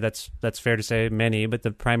would say that's fair to say many, but the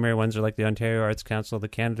primary ones are like the Ontario Arts Council, the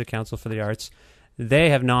Canada Council for the Arts. They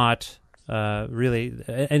have not really,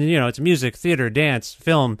 and it's music, theater, dance,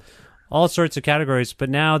 film, all sorts of categories. But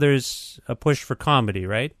now there's a push for comedy,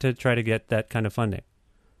 right, to try to get that kind of funding.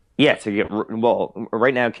 Yeah,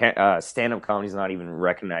 right now, stand-up comedy is not even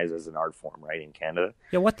recognized as an art form, right, in Canada.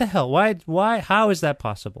 Yeah, what the hell? Why? How is that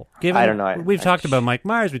possible? I don't know. We've talked about Mike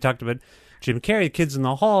Myers. We talked about Jim Carrey, Kids in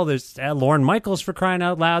the Hall. There's Lorne Michaels, for crying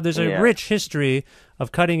out loud. There's a rich history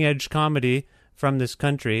of cutting-edge comedy from this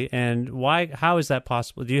country, and how is that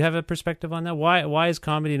possible? Do you have a perspective on that? Why is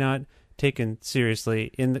comedy not taken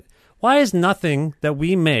seriously why is nothing that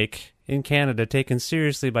we make in Canada taken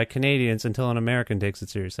seriously by Canadians until an American takes it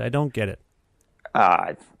seriously? I don't get it.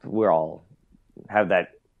 We all have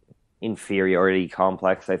that inferiority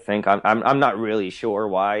complex, I think. I'm not really sure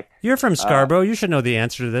why. You're from Scarborough. You should know the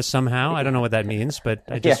answer to this somehow. I don't know what that means, but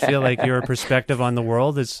I just feel like your perspective on the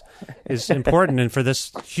world is important and for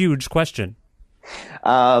this huge question.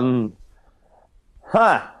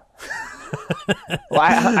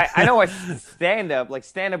 Well, I know what stand-up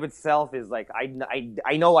itself is like.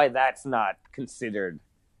 I know why that's not considered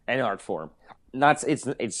an art form.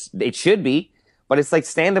 It should be, but it's like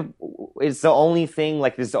stand-up is the only thing,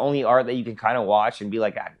 like it's the only art that you can kind of watch and be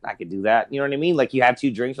like, I could do that. You know what I mean? Like you have two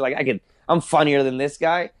drinks, you're like, I'm funnier than this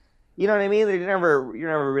guy. You know what I mean? You're never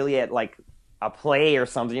really at like a play or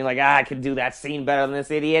something. You're like, I could do that scene better than this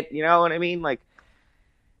idiot. You know what I mean? Like.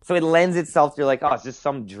 So it lends itself to like, it's just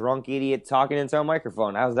some drunk idiot talking into a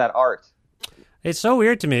microphone. How's that art? It's so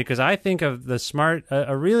weird to me because I think of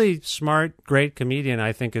a really smart, great comedian,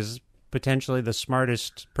 I think is potentially the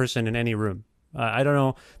smartest person in any room. I don't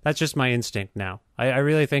know. That's just my instinct now. I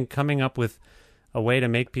really think coming up with a way to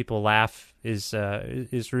make people laugh is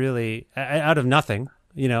really out of nothing,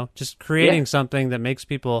 just creating something that makes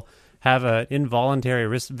people have an involuntary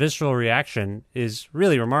visceral reaction is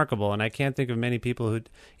really remarkable. And I can't think of many people who,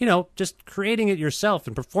 just creating it yourself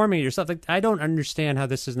and performing it yourself. Like, I don't understand how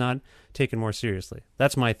this is not taken more seriously.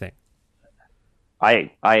 That's my thing. I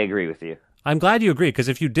agree with you. I'm glad you agree, because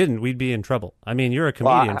if you didn't, we'd be in trouble. I mean, you're a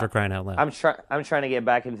comedian, for crying out loud. I'm trying to get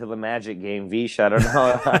back into the magic game, Vish. I don't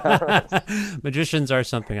know. Magicians are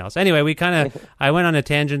something else. Anyway, I went on a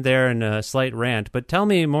tangent there and a slight rant, but tell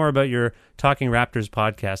me more about your Talking Raptors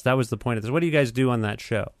podcast. That was the point of this. What do you guys do on that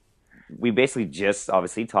show? We basically just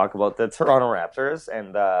obviously talk about the Toronto Raptors, and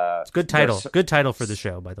it's a good title. Good title for the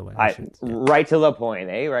show, by the way. Right to the point,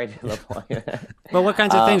 eh? Right to the point. Well, what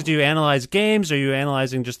kinds of things do you analyze? Games? Are you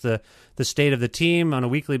analyzing just the state of the team on a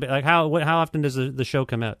weekly? Like how often does the show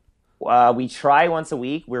come out? We try once a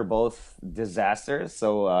week. We're both disasters,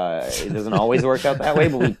 so it doesn't always work out that way.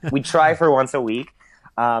 But we try for once a week.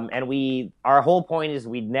 And our whole point is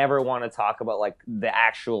we never want to talk about like the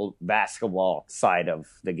actual basketball side of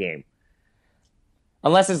the game.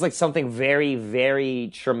 Unless it's like something very, very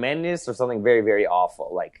tremendous or something very, very awful.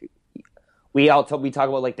 Like we talk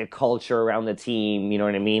about like the culture around the team. You know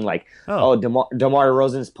what I mean? Like, DeMar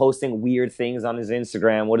DeRozan's posting weird things on his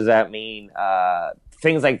Instagram. What does that mean?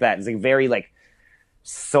 Things like that. It's like very like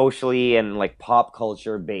socially and like pop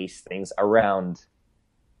culture based things around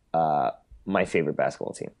my favorite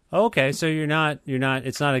basketball team. Okay, so you're not.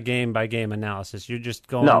 It's not a game by game analysis. You're just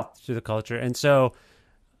going through the culture, and so.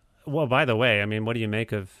 Well, by the way, I mean, what do you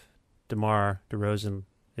make of DeMar DeRozan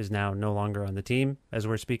is now no longer on the team as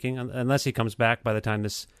we're speaking, unless he comes back by the time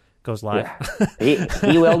this goes live? Yeah.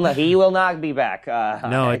 He will not be back.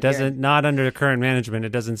 No, it doesn't. Not under the current management. It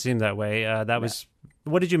doesn't seem that way. Was.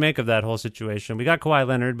 What did you make of that whole situation? We got Kawhi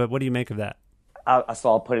Leonard, but what do you make of that? So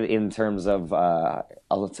I'll put it in terms of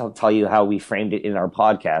I'll tell you how we framed it in our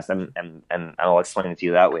podcast, and I'll explain it to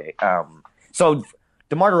you that way. So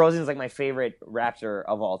DeMar DeRozan is like my favorite Raptor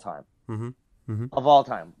of all time. Of all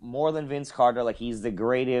time, more than Vince Carter. Like, he's the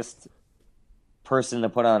greatest person to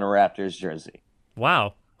put on a Raptors jersey.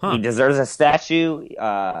 Wow. Huh. He deserves a statue.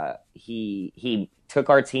 He took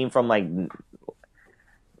our team from like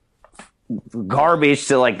garbage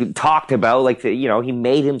to like talked about, like, he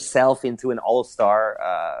made himself into an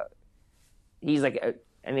all-star. He's like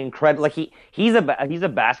an incredible, like he's a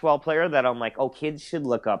basketball player that I'm like, oh, kids should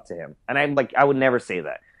look up to him, and I'm like, I would never say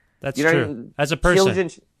that. That's true. As a person, children,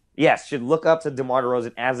 yes, should look up to DeMar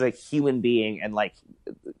DeRozan as a human being and like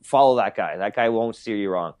follow that guy. That guy won't steer you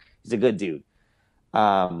wrong. He's a good dude.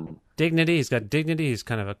 Dignity. He's got dignity. He's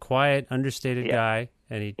kind of a quiet, understated guy,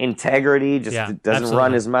 and integrity. Just doesn't absolutely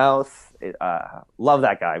run his mouth. Love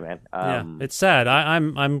that guy, man. It's sad.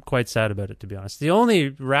 I'm quite sad about it, to be honest. The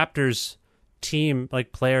only Raptors team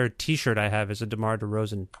player T-shirt I have is a DeMar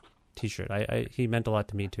DeRozan T-shirt. He meant a lot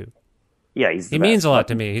to me too. Yeah, he means a lot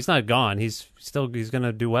to me. He's not gone. He's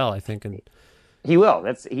gonna do well, I think, and he will.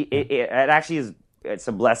 It actually is. It's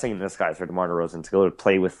a blessing in disguise for DeMar DeRozan to go to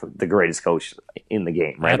play with the greatest coach in the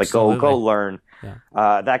game, right? Absolutely. Like, go learn.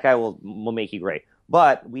 Yeah. That guy will make you great.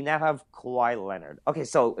 But we now have Kawhi Leonard. Okay,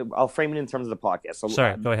 so I'll frame it in terms of the podcast. So,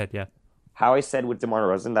 sorry, go ahead. Yeah. How I said with DeMar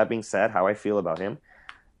DeRozan. That being said, how I feel about him.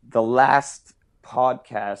 The last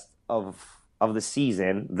podcast of the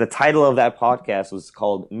season, the title of that podcast was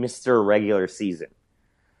called Mr. Regular Season,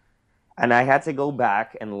 and I had to go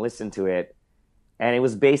back and listen to it, and it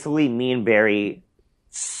was basically me and Barry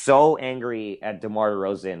so angry at DeMar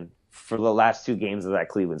DeRozan for the last two games of that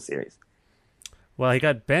Cleveland series. Well, he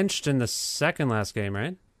got benched in the second last game,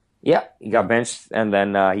 right? Yeah, he got benched, and then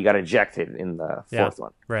he got ejected in the fourth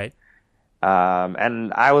one. Right.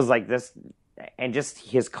 And I was like, this, and just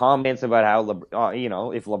his comments about how,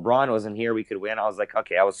 if LeBron wasn't here, we could win. I was like,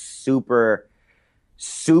 okay, I was super,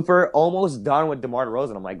 super almost done with DeMar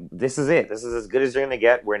DeRozan. I'm like, this is it. This is as good as you're going to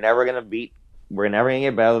get. We're never going to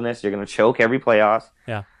get better than this. You're going to choke every playoff.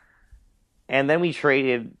 Yeah. And then we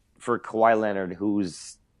traded for Kawhi Leonard,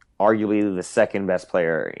 who's arguably the second best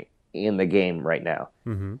player in the game right now.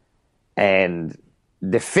 Mm-hmm. And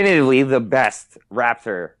definitively the best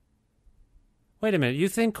Raptor. Wait a minute. You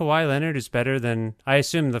think Kawhi Leonard is better than... I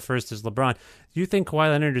assume the first is LeBron. You think Kawhi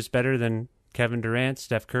Leonard is better than Kevin Durant,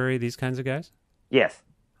 Steph Curry, these kinds of guys? Yes.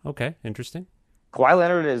 Okay, interesting. Kawhi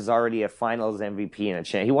Leonard is already a Finals MVP and a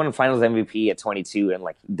champ. He won a Finals MVP at 22 and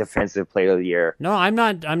Defensive Player of the Year. No, I'm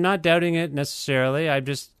not doubting it necessarily. I'm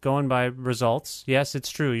just going by results. Yes, it's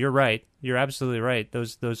true. You're right. You're absolutely right.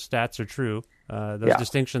 Those stats are true. Those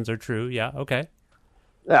distinctions are true. Yeah. Okay.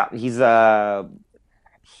 Yeah,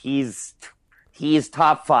 he's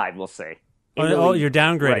top 5, we'll say. You're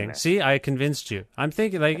downgrading. Right. See, I convinced you. I'm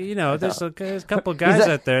thinking, there's a couple guys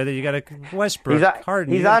out there that you got to Westbrook,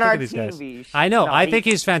 Harden. He's on our team. I know. I think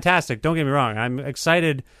he's fantastic. Don't get me wrong. I'm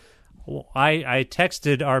excited. I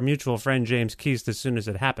texted our mutual friend James Keast as soon as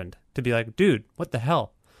it happened to be like, dude, what the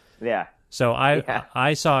hell? Yeah. So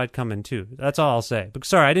I saw it coming too. That's all I'll say. But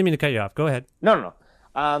sorry, I didn't mean to cut you off. Go ahead. No.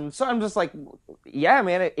 So I'm just like, yeah,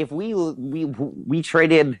 man. If we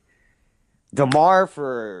traded DeMar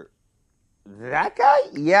for that guy,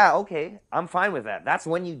 yeah, okay, I'm fine with that. That's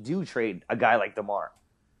when you do trade a guy like DeMar.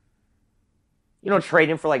 You don't trade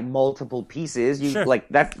him for multiple pieces. You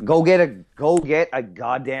go get a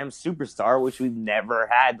goddamn superstar, which we've never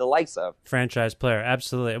had the likes of. Franchise player,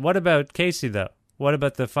 absolutely. What about Casey though? What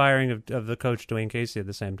about the firing of the coach Dwayne Casey at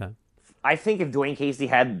the same time? I think if Dwayne Casey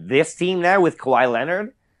had this team now with Kawhi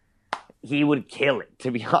Leonard, he would kill it.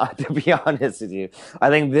 To be honest with you, I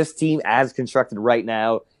think this team, as constructed right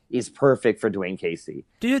now, is perfect for Dwayne Casey.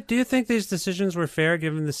 Do you think these decisions were fair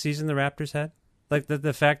given the season the Raptors had? Like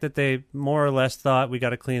the fact that they more or less thought we got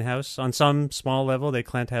to clean house on some small level, they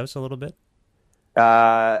cleaned house a little bit.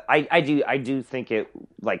 I do think it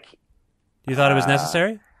You thought it was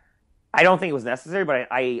necessary? I don't think it was necessary, but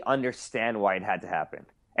I understand why it had to happen,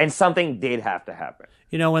 and something did have to happen.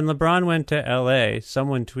 When LeBron went to L.A.,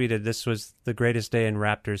 someone tweeted this was the greatest day in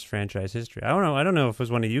Raptors franchise history. I don't know if it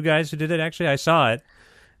was one of you guys who did it. Actually, I saw it.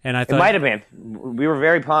 And I thought it might have been. We were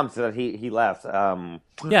very pumped that he left.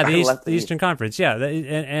 The Eastern Conference. Yeah,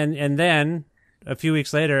 and then a few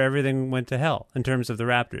weeks later, everything went to hell in terms of the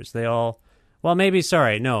Raptors. They all Well, maybe.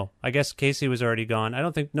 Sorry, no. I guess Casey was already gone. I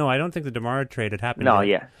don't think the DeMar trade had happened. No,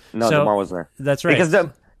 yet. No, so, DeMar was there. That's right. Because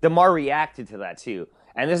DeMar reacted to that too,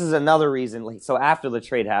 and this is another reason. Like, so after the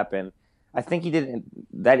trade happened, I think he did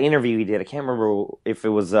that interview he did. I can't remember if it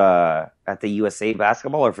was at the USA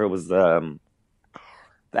Basketball or if it was the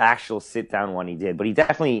actual sit down one he did. But he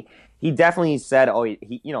definitely said, "Oh, he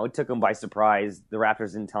it took him by surprise. The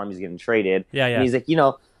Raptors didn't tell him he's getting traded." Yeah. And he's like,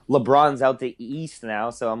 LeBron's out the East now,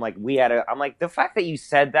 so I'm like, the fact that you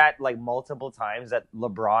said that like multiple times, that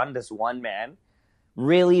LeBron, this one man,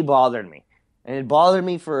 really bothered me. And it bothered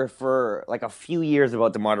me for like a few years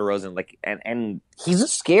about DeMar DeRozan, like, and he's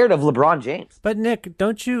just scared of LeBron James. But Nick,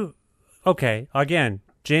 don't you? Okay, again,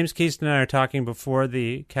 James Keaston and I are talking before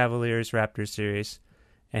the Cavaliers-Raptors series,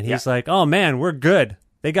 and he's like, "Oh man, we're good.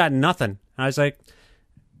 They got nothing." And I was like,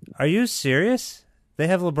 "Are you serious? They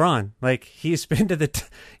have LeBron. Like, he's been to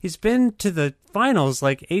the finals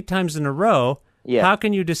like 8 times in a row. Yeah. How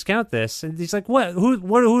can you discount this?" And he's like, "What?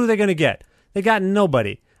 Who are they going to get? They got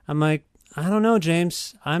nobody." I'm like, I don't know,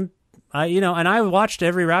 James. And I watched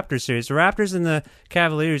every Raptors series. The Raptors and the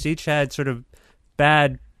Cavaliers each had sort of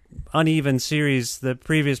bad, uneven series the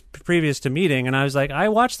previous to meeting, and I was like, I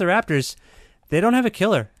watched the Raptors. They don't have a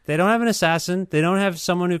killer. They don't have an assassin. They don't have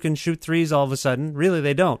someone who can shoot threes all of a sudden. Really,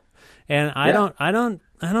 they don't. And I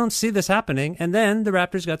don't see this happening. And then the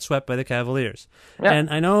Raptors got swept by the Cavaliers. Yeah. And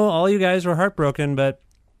I know all you guys were heartbroken, and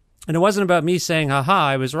it wasn't about me saying, haha,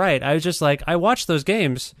 I was right. I was just like, I watched those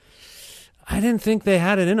games. I didn't think they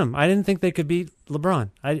had it in them. I didn't think they could beat LeBron.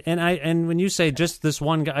 And when you say just this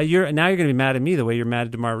one guy, you're going to be mad at me the way you're mad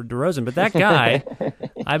at DeMar DeRozan. But that guy,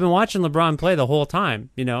 I've been watching LeBron play the whole time,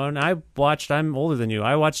 and I'm older than you.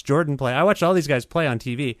 I watched Jordan play. I watched all these guys play on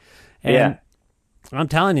TV. And I'm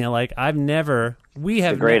telling you, like,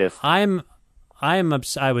 the greatest.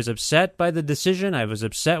 I was upset by the decision. I was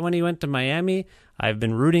upset when he went to Miami. I've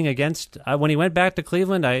been rooting against when he went back to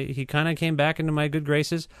Cleveland. He kind of came back into my good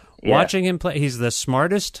graces. Yeah. Watching him play, he's the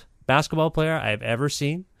smartest basketball player I've ever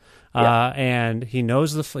seen. And he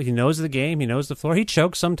knows the game. He knows the floor. He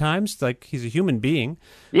chokes sometimes, like he's a human being.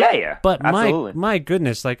 Yeah. But absolutely. my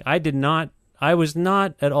goodness, like I was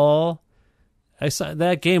not at all.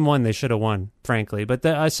 That game one they should have won, frankly. But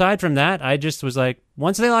aside from that, I just was like,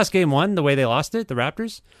 once they lost game one, the way they lost it, the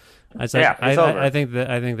Raptors, I was like, I think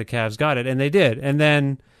the Cavs got it, and they did. And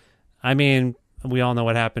then, I mean, we all know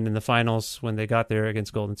what happened in the finals when they got there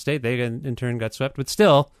against Golden State. They in turn got swept, but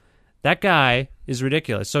still, that guy is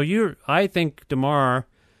ridiculous. So I think DeMar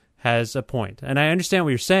has a point, and I understand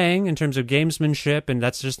what you're saying in terms of gamesmanship, and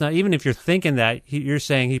that's just not, even if you're thinking that, you're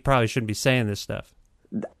saying he probably shouldn't be saying this stuff.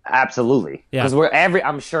 Absolutely. Because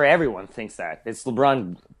I'm sure everyone thinks that. It's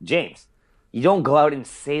LeBron James. You don't go out and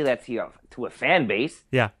say that to a fan base.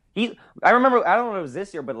 Yeah. I remember, I don't know if it was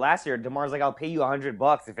this year, but last year, DeMar's like, I'll pay you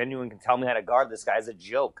 $100 if anyone can tell me how to guard this guy. As a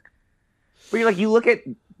joke. But you look at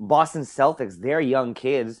Boston Celtics, they're young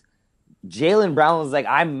kids. Jaylen Brown was like,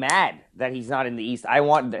 I'm mad that he's not in the East.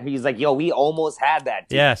 He's like, yo, we almost had that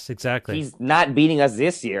dude. Yes, exactly. He's not beating us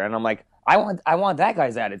this year. And I'm like, I want that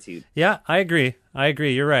guy's attitude. Yeah, I agree.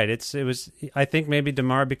 You're right. I think maybe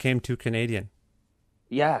DeMar became too Canadian.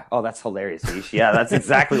 Yeah. Oh, that's hilarious, Vish. Yeah, that's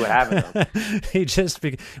exactly what happened. He just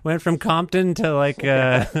went from Compton to like,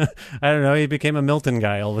 I don't know, he became a Milton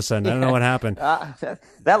guy all of a sudden. I don't know what happened. That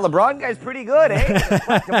LeBron guy's pretty good,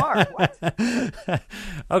 eh? DeMar, what?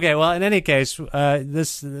 Okay, well, in any case, the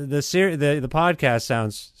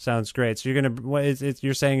podcast sounds great. So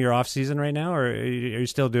you're saying you're off season right now, or are you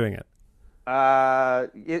still doing it?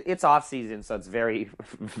 It's off season, so it's very,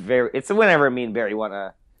 very. It's whenever me and Barry want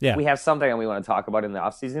to. Yeah. We have something that we want to talk about in the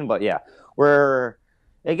off season, but yeah,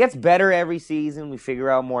 it gets better every season. We figure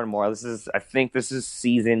out more and more. I think this is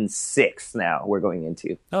season 6 now we're going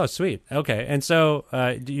into. Oh, sweet. Okay. And so,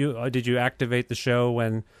 did you activate the show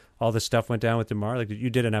when all this stuff went down with DeMar? Like, you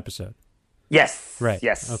did an episode? Yes. Right.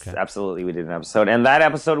 Yes. Okay. Absolutely. We did an episode, and that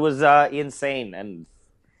episode was insane.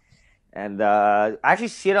 And I actually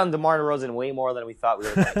shit on DeMar DeRozan way more than we thought we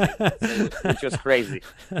were going to, which was crazy.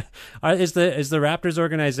 Is the Raptors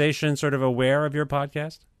organization sort of aware of your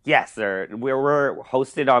podcast? Yes, we're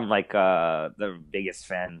hosted on like the biggest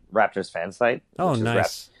Raptors fan site. Oh,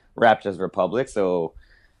 nice. Raptors Republic. So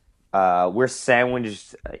we're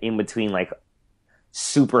sandwiched in between like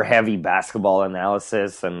super heavy basketball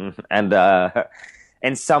analysis and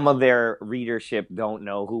some of their readership don't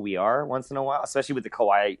know who we are once in a while, especially with the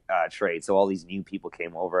Kawhi trade. So all these new people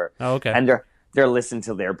came over. Oh, okay. And they're listening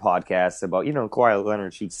to their podcasts about, Kawhi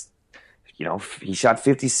Leonard. he shot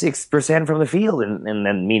 56% from the field, and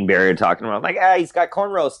then me and Barry are talking about like, he's got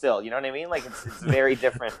cornrows still. You know what I mean? Like it's very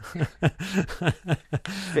different,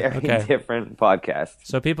 different podcast.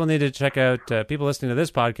 So people need to check out. People listening to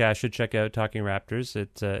this podcast should check out Talking Raptors.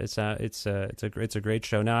 It's a great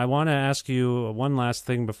show. Now I want to ask you one last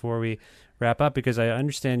thing before we wrap up, because I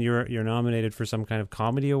understand you're nominated for some kind of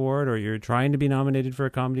comedy award, or you're trying to be nominated for a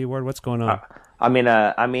comedy award. What's going on? I'm in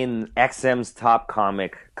XM's Top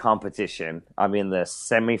Comic competition. I'm in the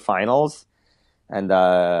semifinals, and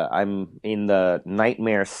I'm in the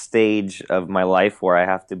nightmare stage of my life where I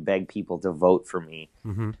have to beg people to vote for me.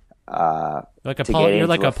 Mm-hmm. You're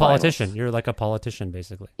like a politician. Finals. You're like a politician,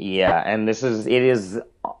 basically. Yeah, and it is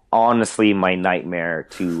honestly my nightmare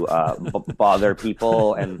to bother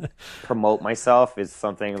people and promote myself. Is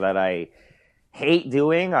something that I hate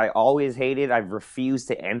doing. I always hated. I've refused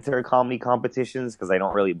to enter comedy competitions because I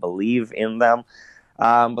don't really believe in them.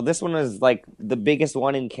 But this one is like the biggest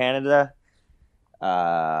one in Canada.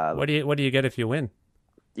 What do you get if you win?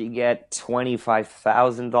 You get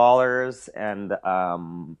 $25,000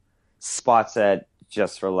 and spots at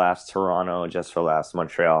Just for Laughs Toronto, Just for Laughs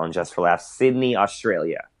Montreal, and Just for Laughs Sydney,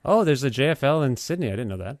 Australia. Oh, there's a JFL in Sydney. I didn't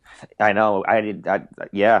know that. I know. I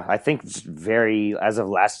think it's as of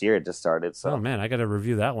last year it just started. So. Oh man, I got to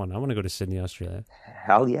review that one. I want to go to Sydney, Australia.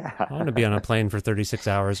 Hell yeah. I want to be on a plane for 36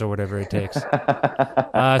 hours or whatever it takes.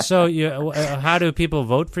 So how do people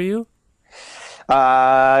vote for you? You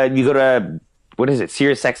go to, what is it,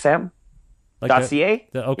 SiriusXM.ca?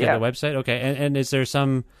 The website? Okay. And is there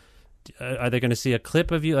some... are they going to see a clip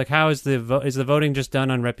of you? Like, how is the voting just done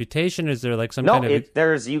on reputation? Is there like some kind of...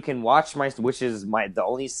 No, you can watch which is the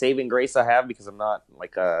only saving grace I have, because I'm not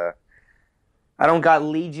like I don't got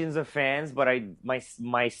legions of fans, but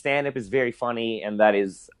my stand-up is very funny, and that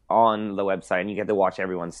is on the website, and you get to watch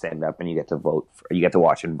everyone stand up, and you get to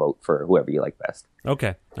watch and vote for whoever you like best.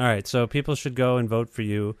 Okay. All right. So people should go and vote for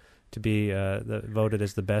you to be voted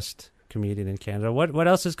as the best comedian in Canada. What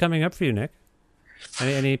else is coming up for you, Nick?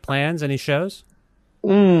 Any plans? Any shows?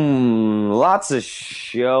 Lots of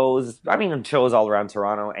shows. I mean, shows all around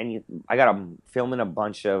Toronto, and I'm filming a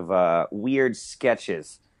bunch of weird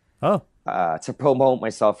sketches. Oh. To promote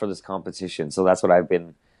myself for this competition. So that's what I've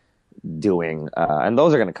been doing, and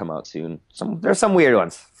those are going to come out soon. There's some weird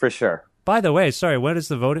ones for sure. By the way, sorry, when is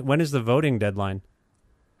the voting deadline?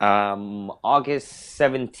 August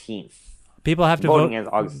 17th. People have to voting vote is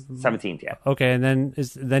August 17th. Yeah. Okay, and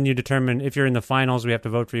then you determine if you're in the finals. We have to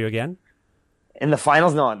vote for you again. In the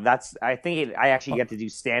finals, no. I actually get to do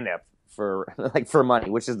stand up for money,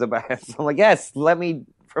 which is the best. So I'm like, yes, let me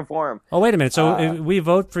perform. Oh, wait a minute. So if we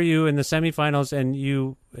vote for you in the semifinals,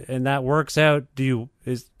 and that works out, do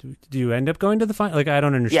you end up going to the final? Like, I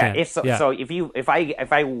don't understand. Yeah. So if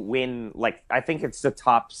I win, like, I think it's the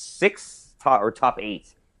top 6 or top 8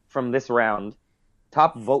 from this round.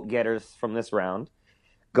 Top vote getters from this round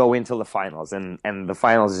go into the finals, and the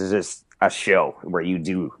finals is just a show where you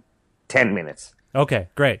do 10 minutes. Okay,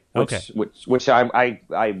 great. Which I'm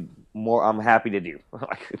happy to do.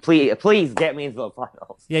 Like, please get me into the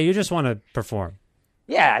finals. Yeah, you just want to perform.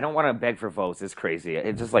 Yeah, I don't want to beg for votes. It's crazy.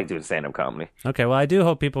 It's just like doing stand-up comedy. Okay, well, I do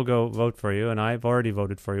hope people go vote for you, and I've already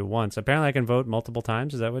voted for you once. Apparently, I can vote multiple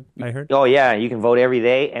times. Is that what I heard? Oh yeah, you can vote every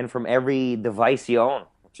day and from every device you own,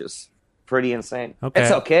 which is pretty insane. Okay.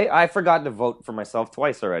 It's okay. I forgot to vote for myself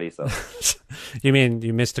twice already. So, you mean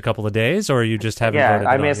you missed a couple of days, or you just haven't voted?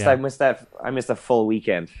 I missed a full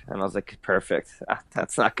weekend, and I was like, perfect.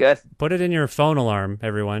 That's not good. Put it in your phone alarm,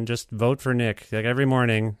 everyone. Just vote for Nick. Like every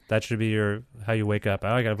morning, that should be how you wake up.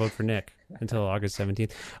 I got to vote for Nick until August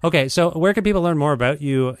 17th. Okay, so where can people learn more about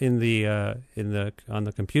you on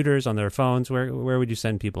the computers, on their phones? Where would you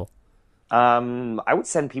send people? I would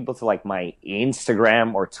send people to like my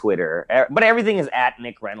Instagram or Twitter, but everything is at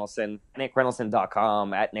Nick Reynoldson,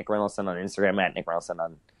 NickReynoldson.com, at Nick Reynoldson on Instagram, at Nick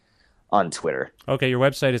Reynoldson on Twitter. Okay, your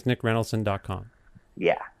website is NickReynoldson.com.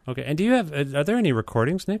 Yeah. Okay, and are there any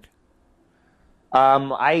recordings, Nick?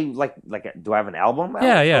 I do I have an album out?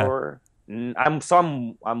 Yeah. Or,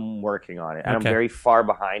 I'm working on it, and I'm very far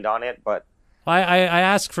behind on it, but. I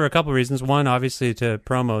ask for a couple of reasons. One, obviously, to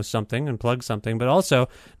promo something and plug something, but also,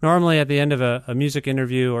 normally at the end of a music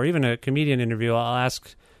interview or even a comedian interview, I'll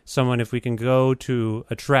ask someone if we can go to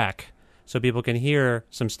a track so people can hear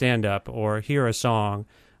some stand-up or hear a song.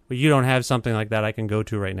 But you don't have something like that I can go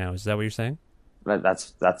to right now. Is that what you're saying?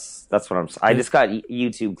 That's what I'm saying. I just got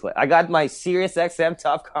YouTube clip. I got my Sirius XM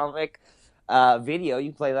Top Comic video.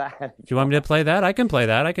 You play that? Do you want me to play that? I can play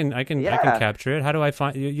that. I can capture it. How do I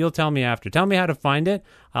find? You'll tell me after. Tell me how to find it.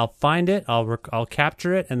 I'll find it. I'll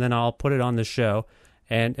capture it, and then I'll put it on the show.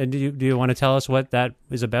 And do you want to tell us what that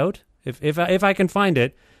is about? If I can find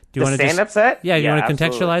it, do you want to stand-up set? Yeah, you want to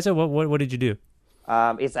absolutely. contextualize it? What did you do?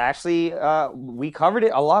 It's actually we covered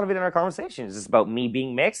it, a lot of it in our conversations. It's about me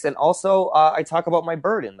being mixed, and also I talk about my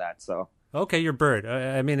bird in that. So okay, your bird.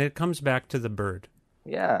 I mean, it comes back to the bird.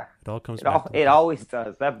 Yeah, it all comes back. It always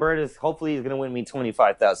does. That bird is hopefully going to win me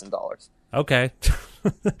 $25,000. Okay,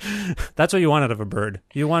 that's what you want out of a bird.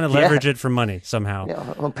 You want to leverage it for money somehow.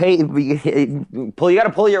 Yeah, well, you got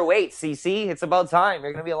to pull your weight, CC. It's about time.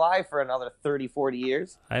 You're going to be alive for another 30, 40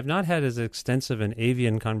 years. I have not had as extensive an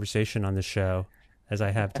avian conversation on the show as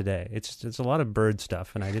I have today. It's a lot of bird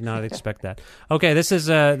stuff, and I did not expect that. Okay, this is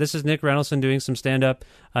Nick Reynoldson doing some stand-up.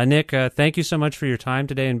 Nick, thank you so much for your time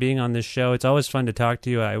today and being on this show. It's always fun to talk to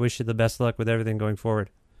you. I wish you the best luck with everything going forward.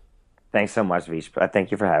 Thanks so much, Vish.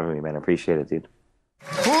 Thank you for having me, man. I appreciate it, dude.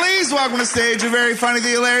 Please welcome to stage your very funny, the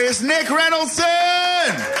hilarious Nick Reynoldson!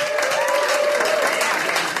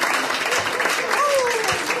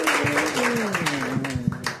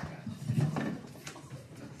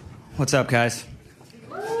 What's up, guys?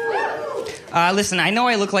 Listen, I know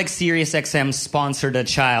I look like Sirius XM sponsored a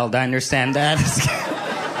child. I understand that.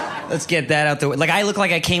 Let's get that out the way. Like, I look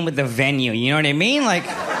like I came with the venue. You know what I mean? Like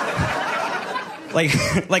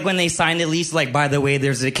when they signed the lease, like, by the way,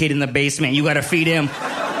 there's a kid in the basement. You got to feed him.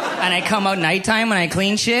 And I come out nighttime and I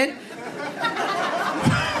clean shit.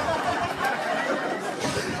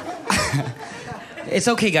 It's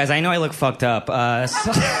okay, guys. I know I look fucked up.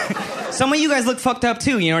 Some of you guys look fucked up,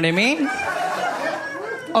 too. You know what I mean?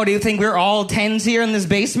 Oh, do you think we're all 10s here in this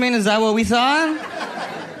basement? Is that what we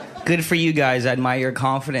thought? Good for you guys. I admire your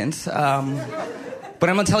confidence. But I'm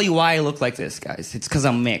going to tell you why I look like this, guys. It's because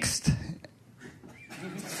I'm mixed.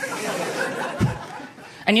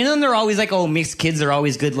 And you know they're always like, oh, mixed kids are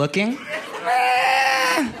always good looking?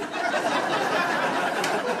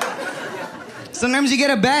 Sometimes you get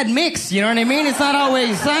a bad mix, you know what I mean? It's not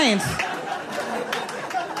always science.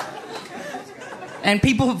 And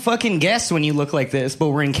people fucking guess when you look like this, but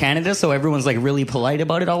we're in Canada, so everyone's like really polite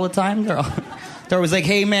about it all the time. They're always like,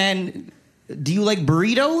 hey man, do you like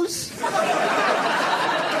burritos?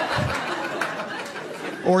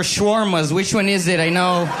 Or shawarmas? Which one is it? I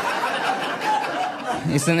know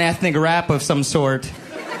it's an ethnic rap of some sort.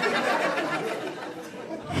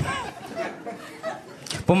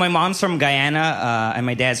 But my mom's from Guyana, and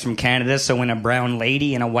my dad's from Canada, so when a brown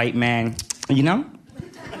lady and a white man, you know,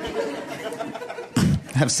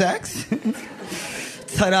 have sex,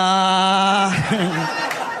 ta-da!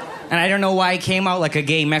 And I don't know why I came out like a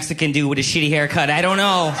gay Mexican dude with a shitty haircut. I don't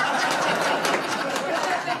know.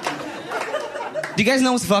 Do you guys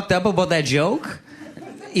know what's fucked up about that joke?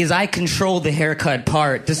 Is I control the haircut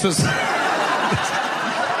part. This was...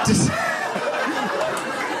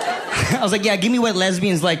 I was like, yeah, give me what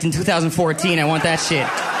lesbians liked in 2014. I want that shit.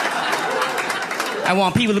 I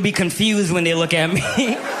want people to be confused when they look at me.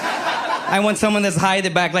 I want someone that's high at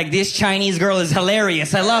the back like, this Chinese girl is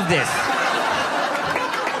hilarious. I love this.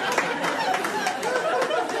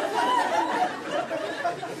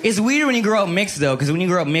 It's weird when you grow up mixed, though, because when you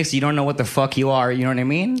grow up mixed, you don't know what the fuck you are, you know what I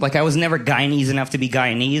mean? Like, I was never Guyanese enough to be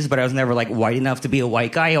Guyanese, but I was never, like, white enough to be a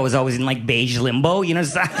white guy. I was always in, like, beige limbo, you know?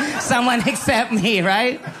 Someone accept me,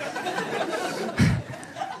 right?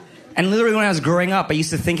 And literally when I was growing up, I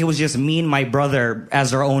used to think it was just me and my brother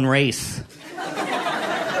as our own race.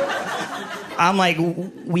 I'm like,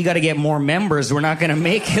 we got to get more members. We're not going to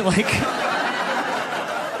make it,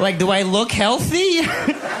 like, do I look healthy?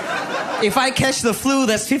 If I catch the flu,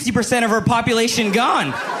 that's 50% of our population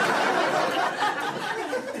gone.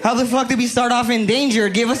 How the fuck did we start off in danger?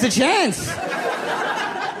 Give us a chance.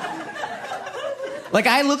 Like,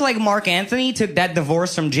 I look like Mark Anthony took that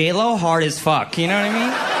divorce from J-Lo hard as fuck. You know what I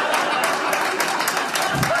mean?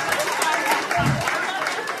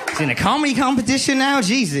 He's in a comedy competition now?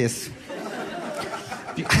 Jesus.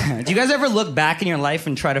 Do you guys ever look back in your life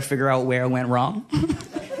and try to figure out where it went wrong?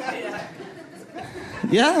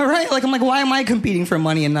 Yeah, right? Like, I'm like, why am I competing for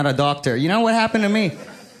money and not a doctor? You know what happened to me?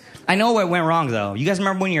 I know what went wrong, though. You guys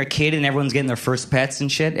remember when you're a kid and everyone's getting their first pets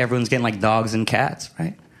and shit? Everyone's getting, like, dogs and cats,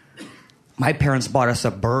 right? My parents bought us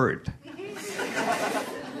a bird.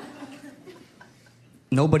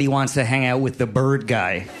 Nobody wants to hang out with the bird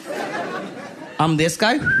guy. I'm this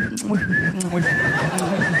guy.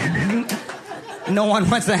 No one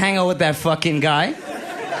wants to hang out with that fucking guy.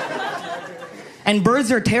 And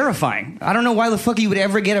birds are terrifying. I don't know why the fuck you would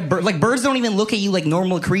ever get a bird. Like, birds don't even look at you like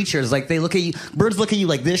normal creatures. Like, they look at you... Birds look at you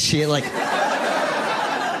like this shit. Like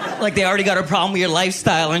they already got a problem with your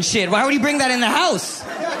lifestyle and shit. Why would you bring that in the house?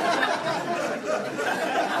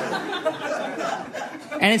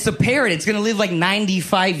 And it's a parrot. It's going to live like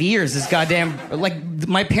 95 years. This goddamn... Like,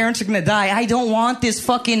 my parents are going to die. I don't want this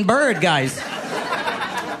fucking bird, guys.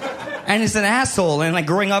 And it's an asshole. And like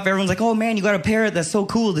growing up, everyone's like, oh man, you got a parrot. That's so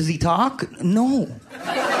cool. Does he talk? No.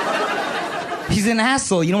 He's an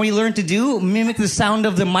asshole. You know what he learned to do? Mimic the sound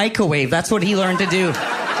of the microwave. That's what he learned to do.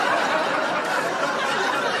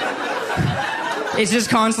 It's just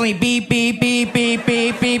constantly beep, beep, beep, beep,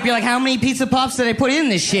 beep, beep. You're like, how many pizza pops did I put in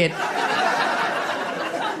this shit?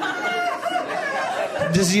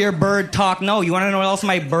 Does your bird talk? No. You want to know what else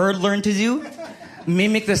my bird learned to do?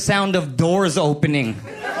 Mimic the sound of doors opening.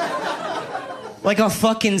 Like a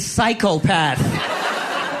fucking psychopath.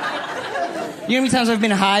 You know how many times I've been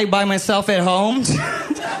high by myself at home?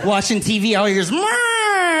 Watching TV, all hears, I'm gonna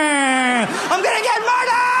get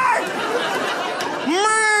murdered!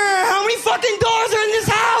 How many fucking doors are in this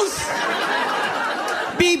house?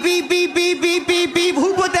 Beep, beep, beep, beep, beep, beep, beep.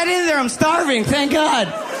 Who put that in there? I'm starving, thank God.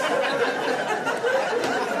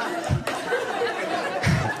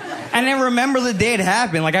 And I remember the day it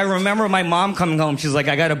happened. Like, I remember my mom coming home. She's like,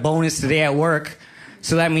 I got a bonus today at work,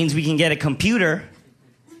 so that means we can get a computer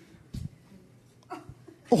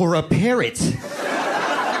or a parrot.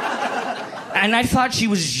 And I thought she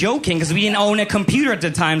was joking because we didn't own a computer at the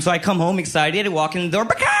time, so I come home excited and walk in the door.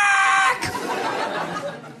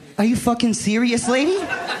 Are you fucking serious, lady?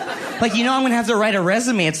 Like, you know I'm going to have to write a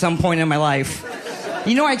resume at some point in my life.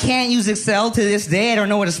 You know I can't use Excel to this day. I don't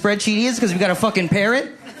know what a spreadsheet is because we got a fucking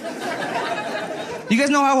parrot. You guys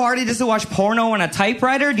know how hard it is to watch porno on a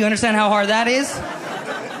typewriter? Do you understand how hard that is?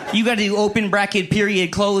 You gotta do open bracket,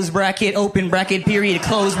 period, close bracket, open bracket, period,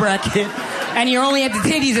 close bracket. And you're only at the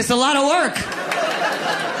titties. It's a lot of work.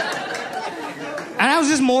 And I was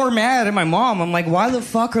just more mad at my mom. I'm like, why the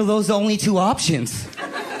fuck are those the only two options?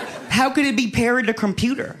 How could it be parrot or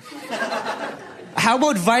computer? How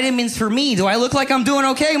about vitamins for me? Do I look like I'm doing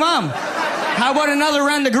okay, Mom? How about another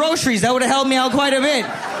round of groceries? That would have helped me out quite a bit.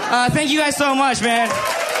 Thank you guys so much, man.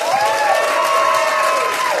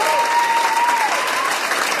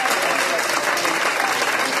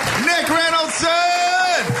 Nick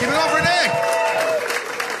Reynoldson! Keep it going for Nick!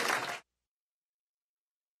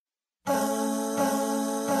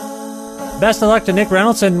 Best of luck to Nick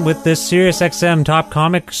Reynoldson with this Sirius XM Top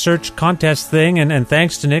Comic Search Contest thing, and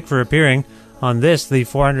thanks to Nick for appearing on this, the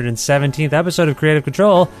 417th episode of Creative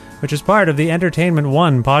Control, which is part of the Entertainment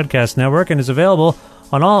One podcast network and is available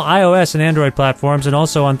on all iOS and Android platforms, and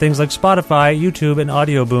also on things like Spotify, YouTube, and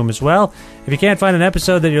Audio Boom as well. If you can't find an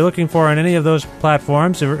episode that you're looking for on any of those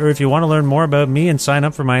platforms, or if you want to learn more about me and sign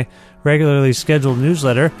up for my regularly scheduled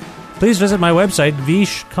newsletter, please visit my website,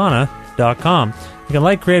 vishkhanna.com. You can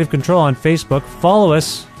like Creative Control on Facebook, follow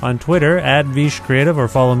us on Twitter, @VishCreative, or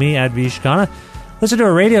follow me, @VishKhanna. Listen to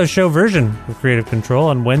a radio show version of Creative Control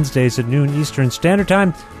on Wednesdays at noon Eastern Standard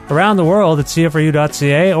Time around the world at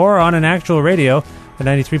CFRU.ca, or on an actual radio at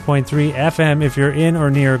 93.3 FM if you're in or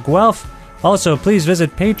near Guelph. Also, please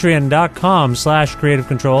visit patreon.com/Creative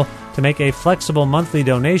Control to make a flexible monthly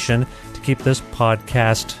donation to keep this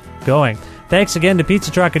podcast going. Thanks again to Pizza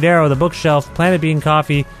Trokadero, The Bookshelf, Planet Bean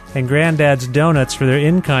Coffee, and Grandad's Donuts for their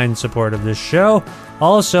in-kind support of this show.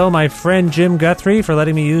 Also, my friend Jim Guthrie for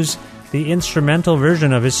letting me use the instrumental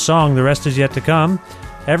version of his song, The Rest Is Yet to Come.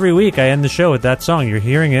 Every week I end the show with that song. You're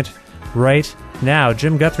hearing it right now.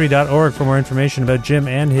 JimGuthrie.org for more information about Jim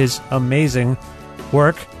and his amazing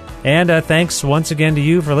work. And thanks once again to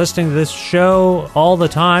you for listening to this show all the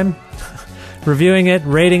time. Reviewing it,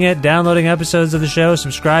 rating it, downloading episodes of the show,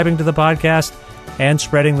 subscribing to the podcast, and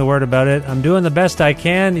spreading the word about it. I'm doing the best I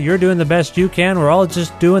can. You're doing the best you can. We're all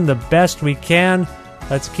just doing the best we can.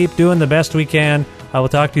 Let's keep doing the best we can. I will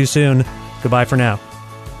talk to you soon. Goodbye for now.